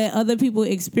know that other people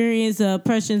experience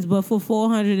oppressions, but for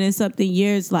 400 and something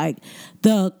years, like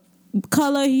the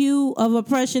color hue of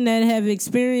oppression that have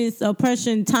experienced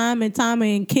oppression time and time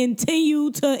and continue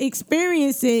to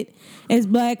experience it as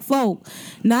black folk.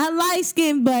 Not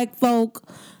light-skinned black folk,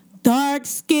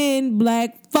 dark-skinned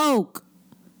black folk.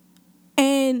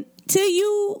 And till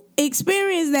you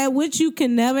experience that, which you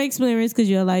can never experience because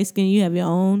you're light skinned, you have your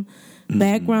own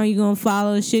background, you're gonna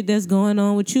follow the shit that's going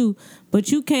on with you.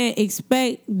 But you can't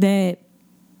expect that.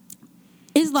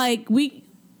 It's like when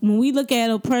we look at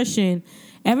oppression,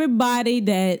 everybody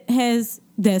that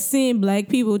seeing black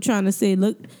people trying to say,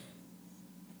 look,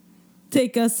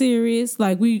 take us serious,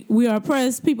 like we are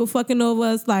oppressed, people fucking over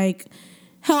us, like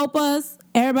help us,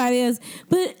 everybody else.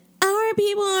 But our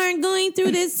people aren't going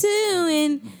through this too,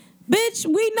 and bitch,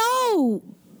 we know.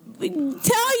 Tell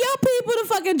your people to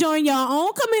fucking join your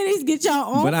own committees, get your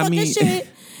own shit,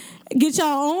 get your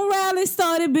own rally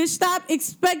started, bitch. Stop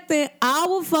expecting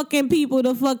our fucking people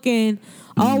to fucking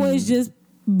always just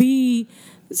be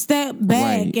step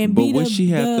back and but be what she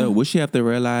have to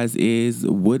realize is,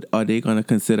 what are they gonna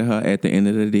consider her at the end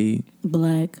of the day?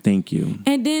 Black. Thank you.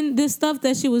 And then the stuff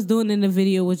that she was doing in the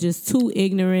video was just too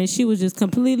ignorant. She was just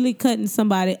completely cutting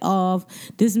somebody off,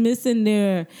 dismissing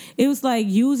it was like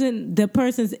using the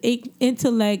person's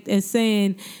intellect as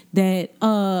saying that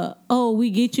we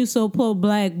get you so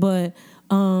pro-black, but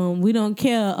we don't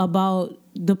care about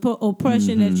the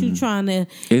oppression that you trying to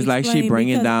It's like she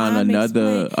bringing down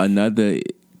another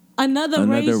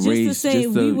race just to say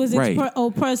we was right.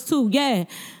 oppressed too. Yeah.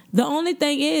 The only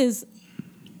thing is,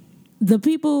 the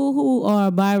people who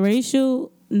are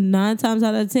biracial, 9 times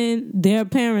out of 10, their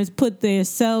parents put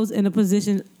themselves in a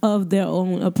position of their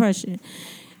own oppression.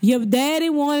 Your daddy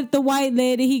wanted the white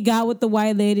lady, he got with the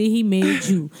white lady, he made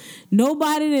you.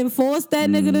 Nobody didn't force that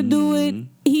nigga to do it.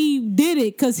 He did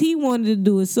it because he wanted to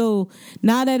do it. So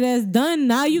now that that's done,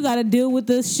 now you got to deal with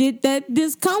the shit that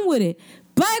just come with it.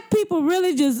 black people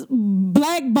really just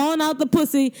black born out the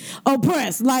pussy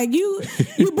oppressed. Like you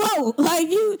broke. Like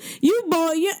you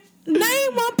born. You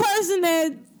name one person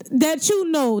that you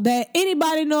know, that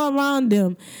anybody know around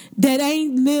them that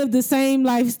ain't lived the same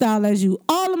lifestyle as you.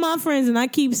 All of my friends, and I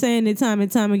keep saying it time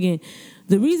and time again,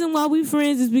 the reason why we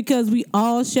friends is because we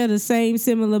all share the same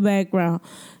similar background.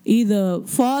 Either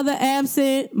father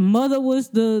absent, mother was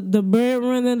the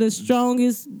breadwinner, the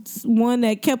strongest one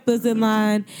that kept us in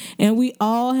line, and we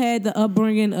all had the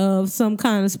upbringing of some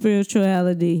kind of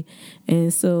spirituality.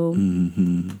 And so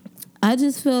I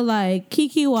just feel like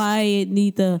Kiki Wyatt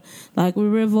need to, like we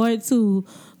revert to,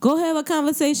 go have a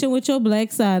conversation with your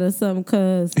black side or something,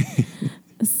 because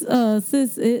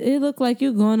sis, it look like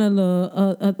you're going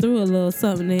through a little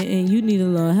something, and you need a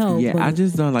little help. Yeah, but I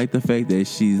just don't like the fact that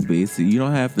she's basically, you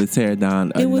don't have to tear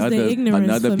down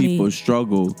another people's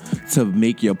struggle to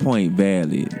make your point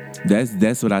valid.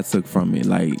 That's what I took from it.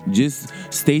 Like, just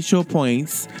state your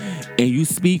points and you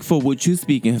speak for what you're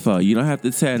speaking for. You don't have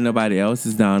to tear nobody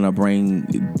else's down or bring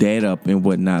that up and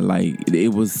whatnot. Like,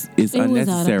 it's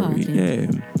unnecessary.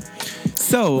 Yeah.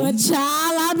 So, but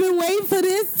child, I've been waiting for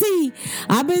this tea.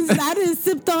 I done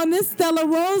sipped on this Stella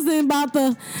Rosa and about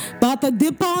to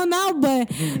dip on out, but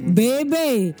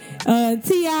baby,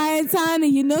 T.I. and Tiny,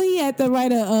 you know he had to write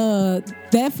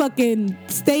that fucking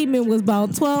statement was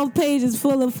about 12 pages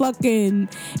full of fucking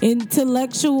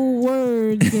intellectual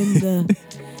words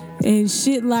and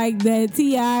shit like that.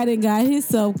 T.I. done got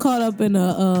himself caught up in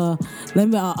a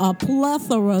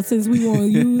plethora, since we want to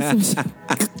use some shit.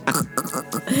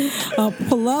 A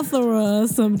plethora of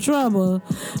some trouble.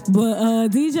 But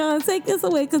DJ, take this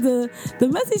away, because the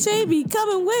messy shade be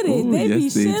coming with it. Ooh, they be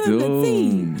yes, they shitting the do.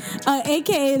 tea.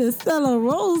 AKA the Stella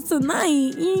Rose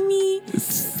tonight. You know me?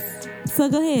 So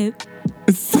go ahead.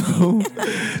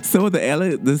 So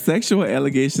the sexual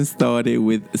allegation started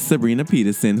with Sabrina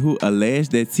Peterson, who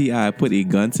alleged that T.I. put a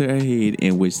gun to her head,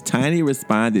 in which Tiny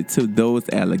responded to those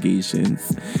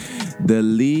allegations. The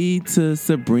lead to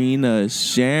Sabrina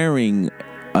sharing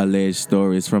alleged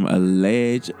stories from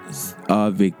alleged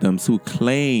victims who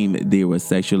claim they were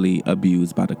sexually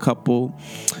abused by the couple.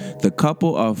 The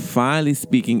couple are finally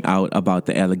speaking out about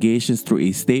the allegations through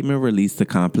a statement released to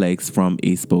Complex from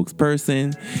a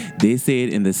spokesperson. They said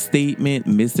in the statement,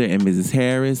 Mr. and Mrs.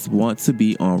 Harris want to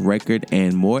be on record,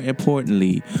 and more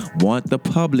importantly, want the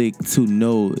public to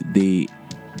know they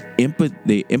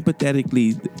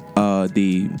empathetically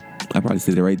I probably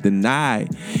said it right, deny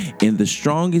in the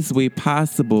strongest way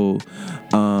possible.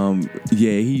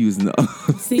 He using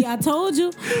See, I told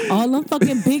you, all them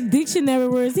fucking big dictionary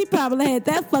words. He probably had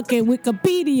that fucking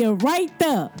Wikipedia right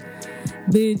there.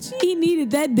 Bitch, he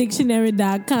needed that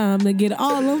dictionary.com to get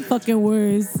all them fucking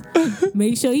words.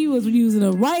 Make sure he was using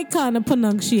the right kind of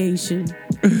pronunciation.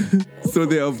 So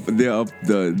they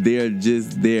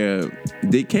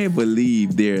can't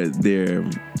believe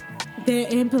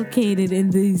they're implicated in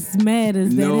these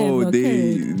matters that have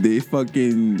occurred. They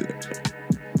fucking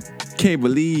can't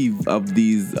believe of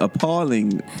these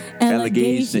appalling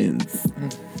allegations.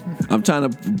 I'm trying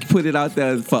to put it out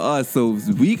there for us so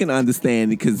we can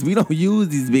understand it, because we don't use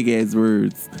these big ass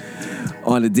words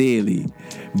on a daily.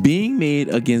 Being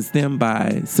made against them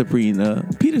by Sabrina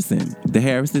Peterson. The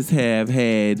Harrises have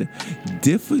had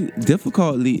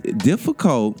difficult with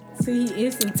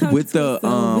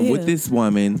this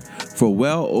woman for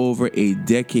well over a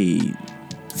decade.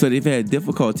 So they've had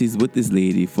difficulties with this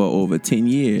lady for over 10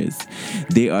 years.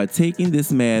 They are taking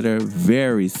this matter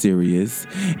very serious.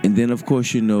 And then, of course,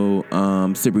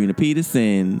 Sabrina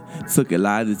Peterson took a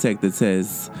lie detector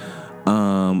test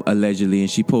allegedly, and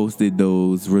she posted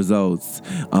those results.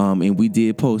 And we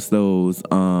did post those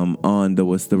on the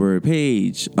What's the Word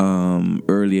page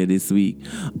earlier this week,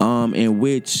 in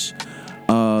which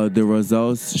the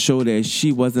results show that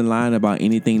she wasn't lying about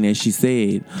anything that she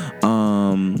said.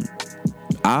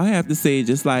 I have to say,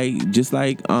 just like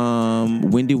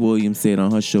Wendy Williams said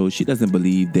on her show, she doesn't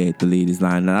believe that the lady's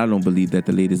lying, and I don't believe that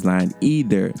the lady's lying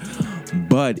either.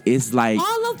 But it's like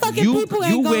all the fucking people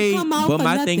ain't gonna come out. But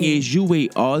my thing is, you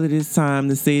wait all of this time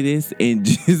to say this, and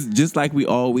just like we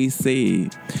always say,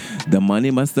 the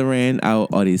money must have ran out,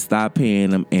 or they stopped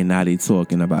paying them, and now they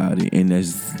talking about it, and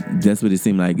that's what it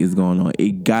seemed like is going on.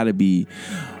 It gotta be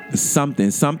something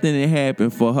that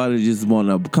happened for her to just want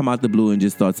to come out the blue and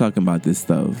just start talking about this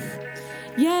stuff.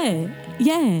 Yeah,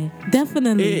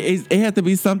 definitely. It had to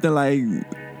be something like,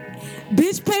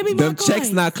 bitch, pay me my them checks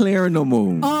not clearing no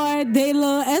more. Or they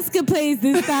little escapades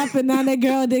didn't stop, and now that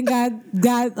girl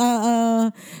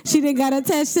she didn't got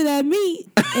attached to that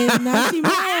meat, and now she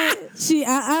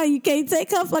mad. You can't take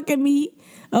her fucking meat.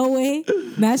 Oh wait,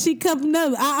 now she coming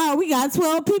up. We got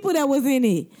 12 people that was in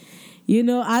it. You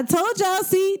know, I told y'all.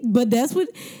 See, but that's what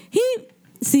he.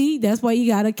 See, that's why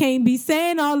you can't be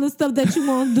saying all the stuff that you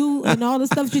want to do and all the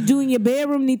stuff you do in your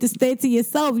bedroom need to stay to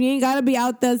yourself. You ain't gotta be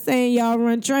out there saying y'all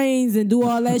run trains and do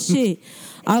all that shit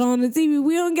out on the TV.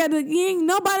 We don't gotta.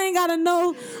 Nobody ain't gotta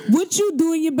know what you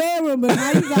do in your bedroom. But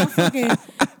now you got fucking.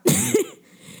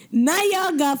 Now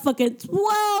y'all got fucking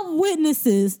 12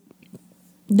 witnesses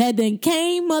that then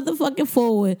came motherfucking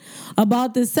forward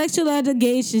about this sexual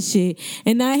allegation shit.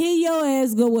 And now here your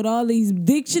ass go with all these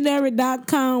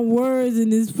dictionary.com words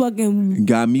and this fucking...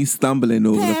 Got me stumbling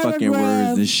over the fucking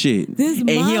words and shit. And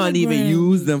he don't even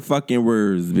use them fucking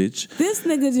words, bitch. This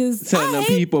nigga just... Telling them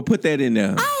people, put that in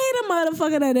there. I hate a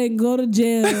motherfucker that didn't go to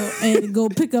jail and go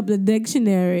pick up the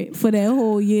dictionary for that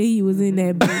whole year he was in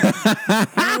that bitch.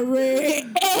 I read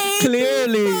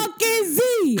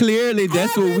Clearly,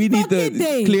 that's what we need to...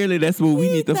 Day. Clearly, that's what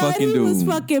we need to fucking do. He was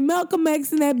fucking Malcolm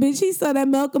X in that bitch. He saw that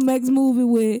Malcolm X movie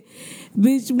with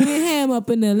bitch with Ham up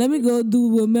in there. Let me go do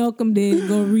what Malcolm did and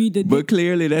go read the... But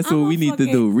clearly, that's what we need to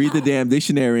do. Read the damn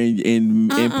dictionary and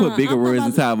put bigger words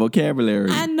into our vocabulary.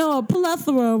 I know a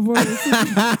plethora of words.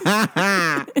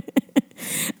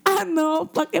 I know a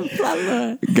fucking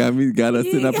plethora. Got us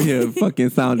sitting up here fucking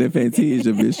sounding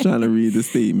Fantasia, bitch, trying to read the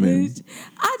statement. Bitch,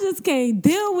 I just can't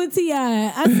deal with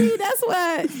T.I. I see, that's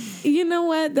why, you know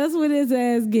what? That's what his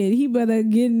ass get. He better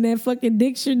get in that fucking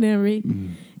dictionary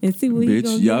and see what he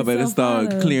gonna get. Y'all better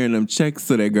start clearing them checks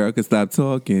so that girl can stop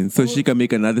talking, so she can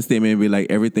make another statement and be like,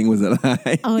 everything was a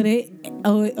lie.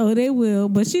 They will.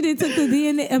 But she didn't took the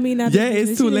DNA. I mean, not yeah,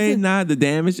 it's too late now. The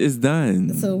damage is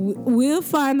done. So we'll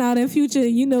find out in future.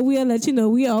 You know, we'll let you know.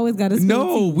 We always got to.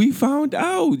 No, we found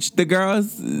out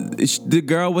the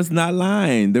girl was not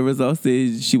lying. The results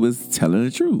said she was telling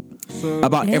the truth.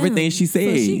 About everything she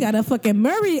said. So she got a fucking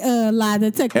Murray lie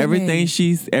detector. Everything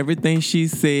she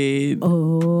said.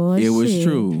 Oh, it was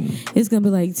true. It's gonna be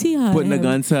like T.I. putting a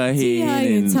gun to her head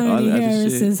and all the other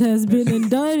shit. Has been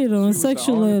indicted on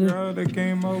sexual girl that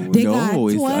came over. They no, got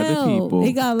 12. It's other people.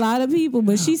 They got a lot of people,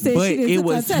 but she said she didn't. But it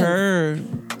was her.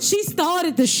 She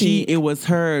started the shit. It was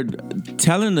her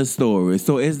telling the story,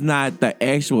 so it's not the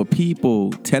actual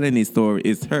people telling the story.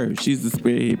 It's her. She's the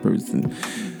spearhead person.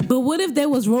 But what if they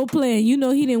was role playing? You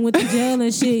know, he didn't went to jail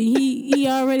and shit. He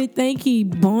already think he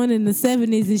born in the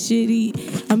 70s and shit.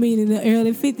 In the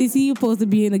early 50s, he supposed to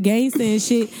be in a gangster and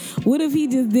shit. What if he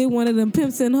just did one of them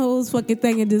pimps and hoes fucking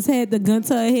thing and just had the gun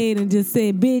to her head and just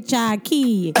said, "Bitch, I kill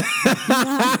you."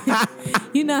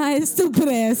 You know how his stupid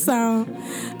ass sound.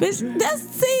 Bitch,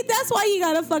 that's why you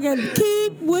gotta fucking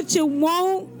keep what you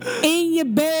want in your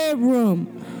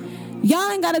bedroom.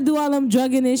 Y'all ain't gotta do all them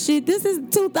drugging and shit. This is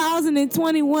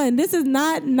 2021. This is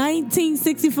not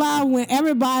 1965 when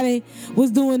everybody was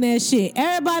doing that shit.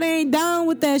 Everybody ain't down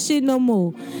with that shit no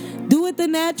more. Do it the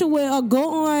natural way, or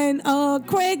go on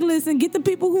Craigslist and get the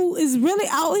people who is really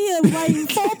out here writing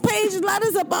 4-page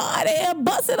letters about it and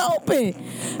bust it open.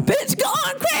 Bitch, go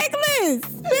on Craigslist.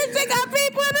 Bitch, they got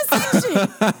people in the section.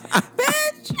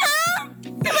 Bitch,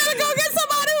 you better go get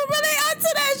somebody who really into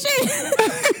that shit.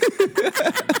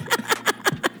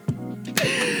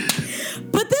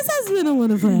 But this has been a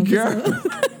wonderful episode.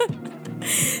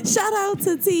 Shout out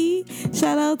to T.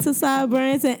 Shout out to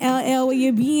Sideburns and LL where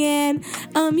you bien.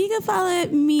 You can follow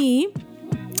me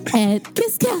at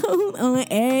Kisco on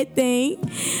everything.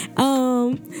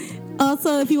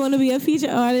 Also, if you want to be a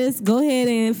featured artist, go ahead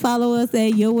and follow us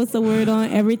at Yo What's the Word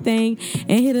on everything,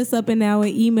 and hit us up in our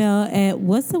email at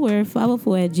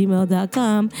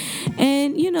what'stheword504@gmail.com.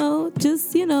 And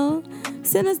just send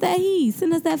us that heat,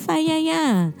 send us that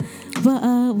fire.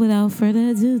 But without further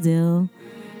ado, Dill.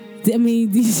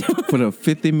 For the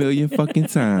 50 million fucking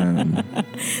time.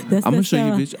 I'm gonna show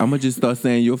you, bitch. I'm gonna just start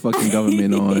saying your fucking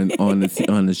government on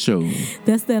the show.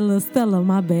 That's that little Stella,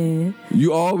 my bad.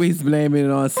 You always blaming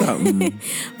it on something.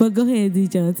 But go ahead,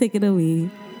 DJ, take it away.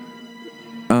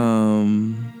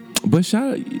 But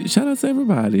shout out to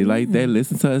everybody like that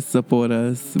listen to us, support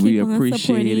us. We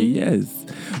appreciate it. Yes,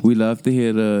 we love to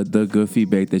hear the good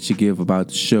feedback that you give about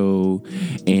the show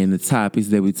and the topics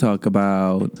that we talk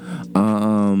about.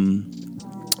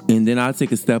 And then I'll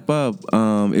take a step up.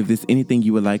 If there's anything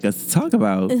you would like us to talk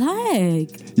about,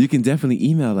 you can definitely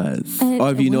email us. Or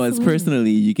if you know us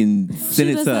personally, you can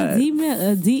send it to us. A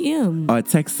DM. Or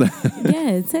text us.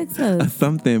 Yeah, text us. Or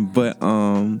something. But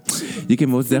you can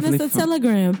most definitely... Send us a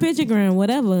telegram, pictogram,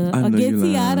 whatever. Or get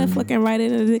T.I. to fucking write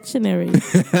it in a dictionary.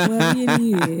 Whatever you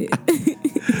need it.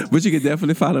 But you can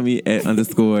definitely follow me at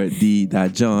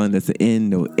 _D.John. That's an N,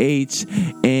 no H.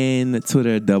 And on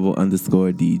Twitter,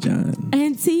 _DJohn.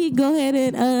 And T, go ahead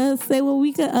and say where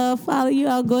we can follow you.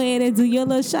 I'll go ahead and do your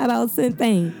little shout outs and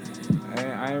thing.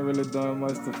 I ain't really doing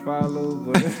much to follow,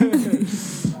 but Hood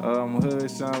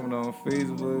Shaman on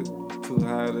Facebook, Too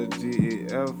High to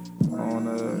GAF on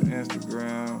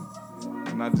Instagram.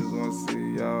 And I just want to say,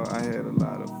 y'all, I had a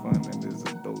lot of fun and this is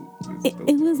dope.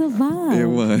 It was a vibe. It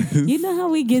was. You know how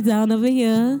we get down over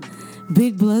here.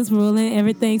 Big blunts rolling,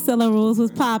 everything, selling rolls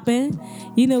was popping.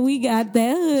 You know, we got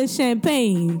that hood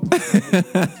champagne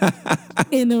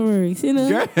in the works, you know?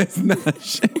 Girl, it's not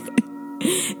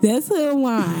champagne. That's hood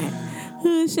wine.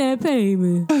 Hood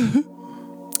champagne, man.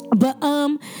 But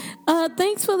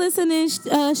thanks for listening.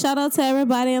 Shout out to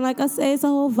everybody. And like I said, it's a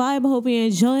whole vibe. I hope you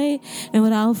enjoy it. And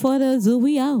without further ado,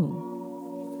 we out.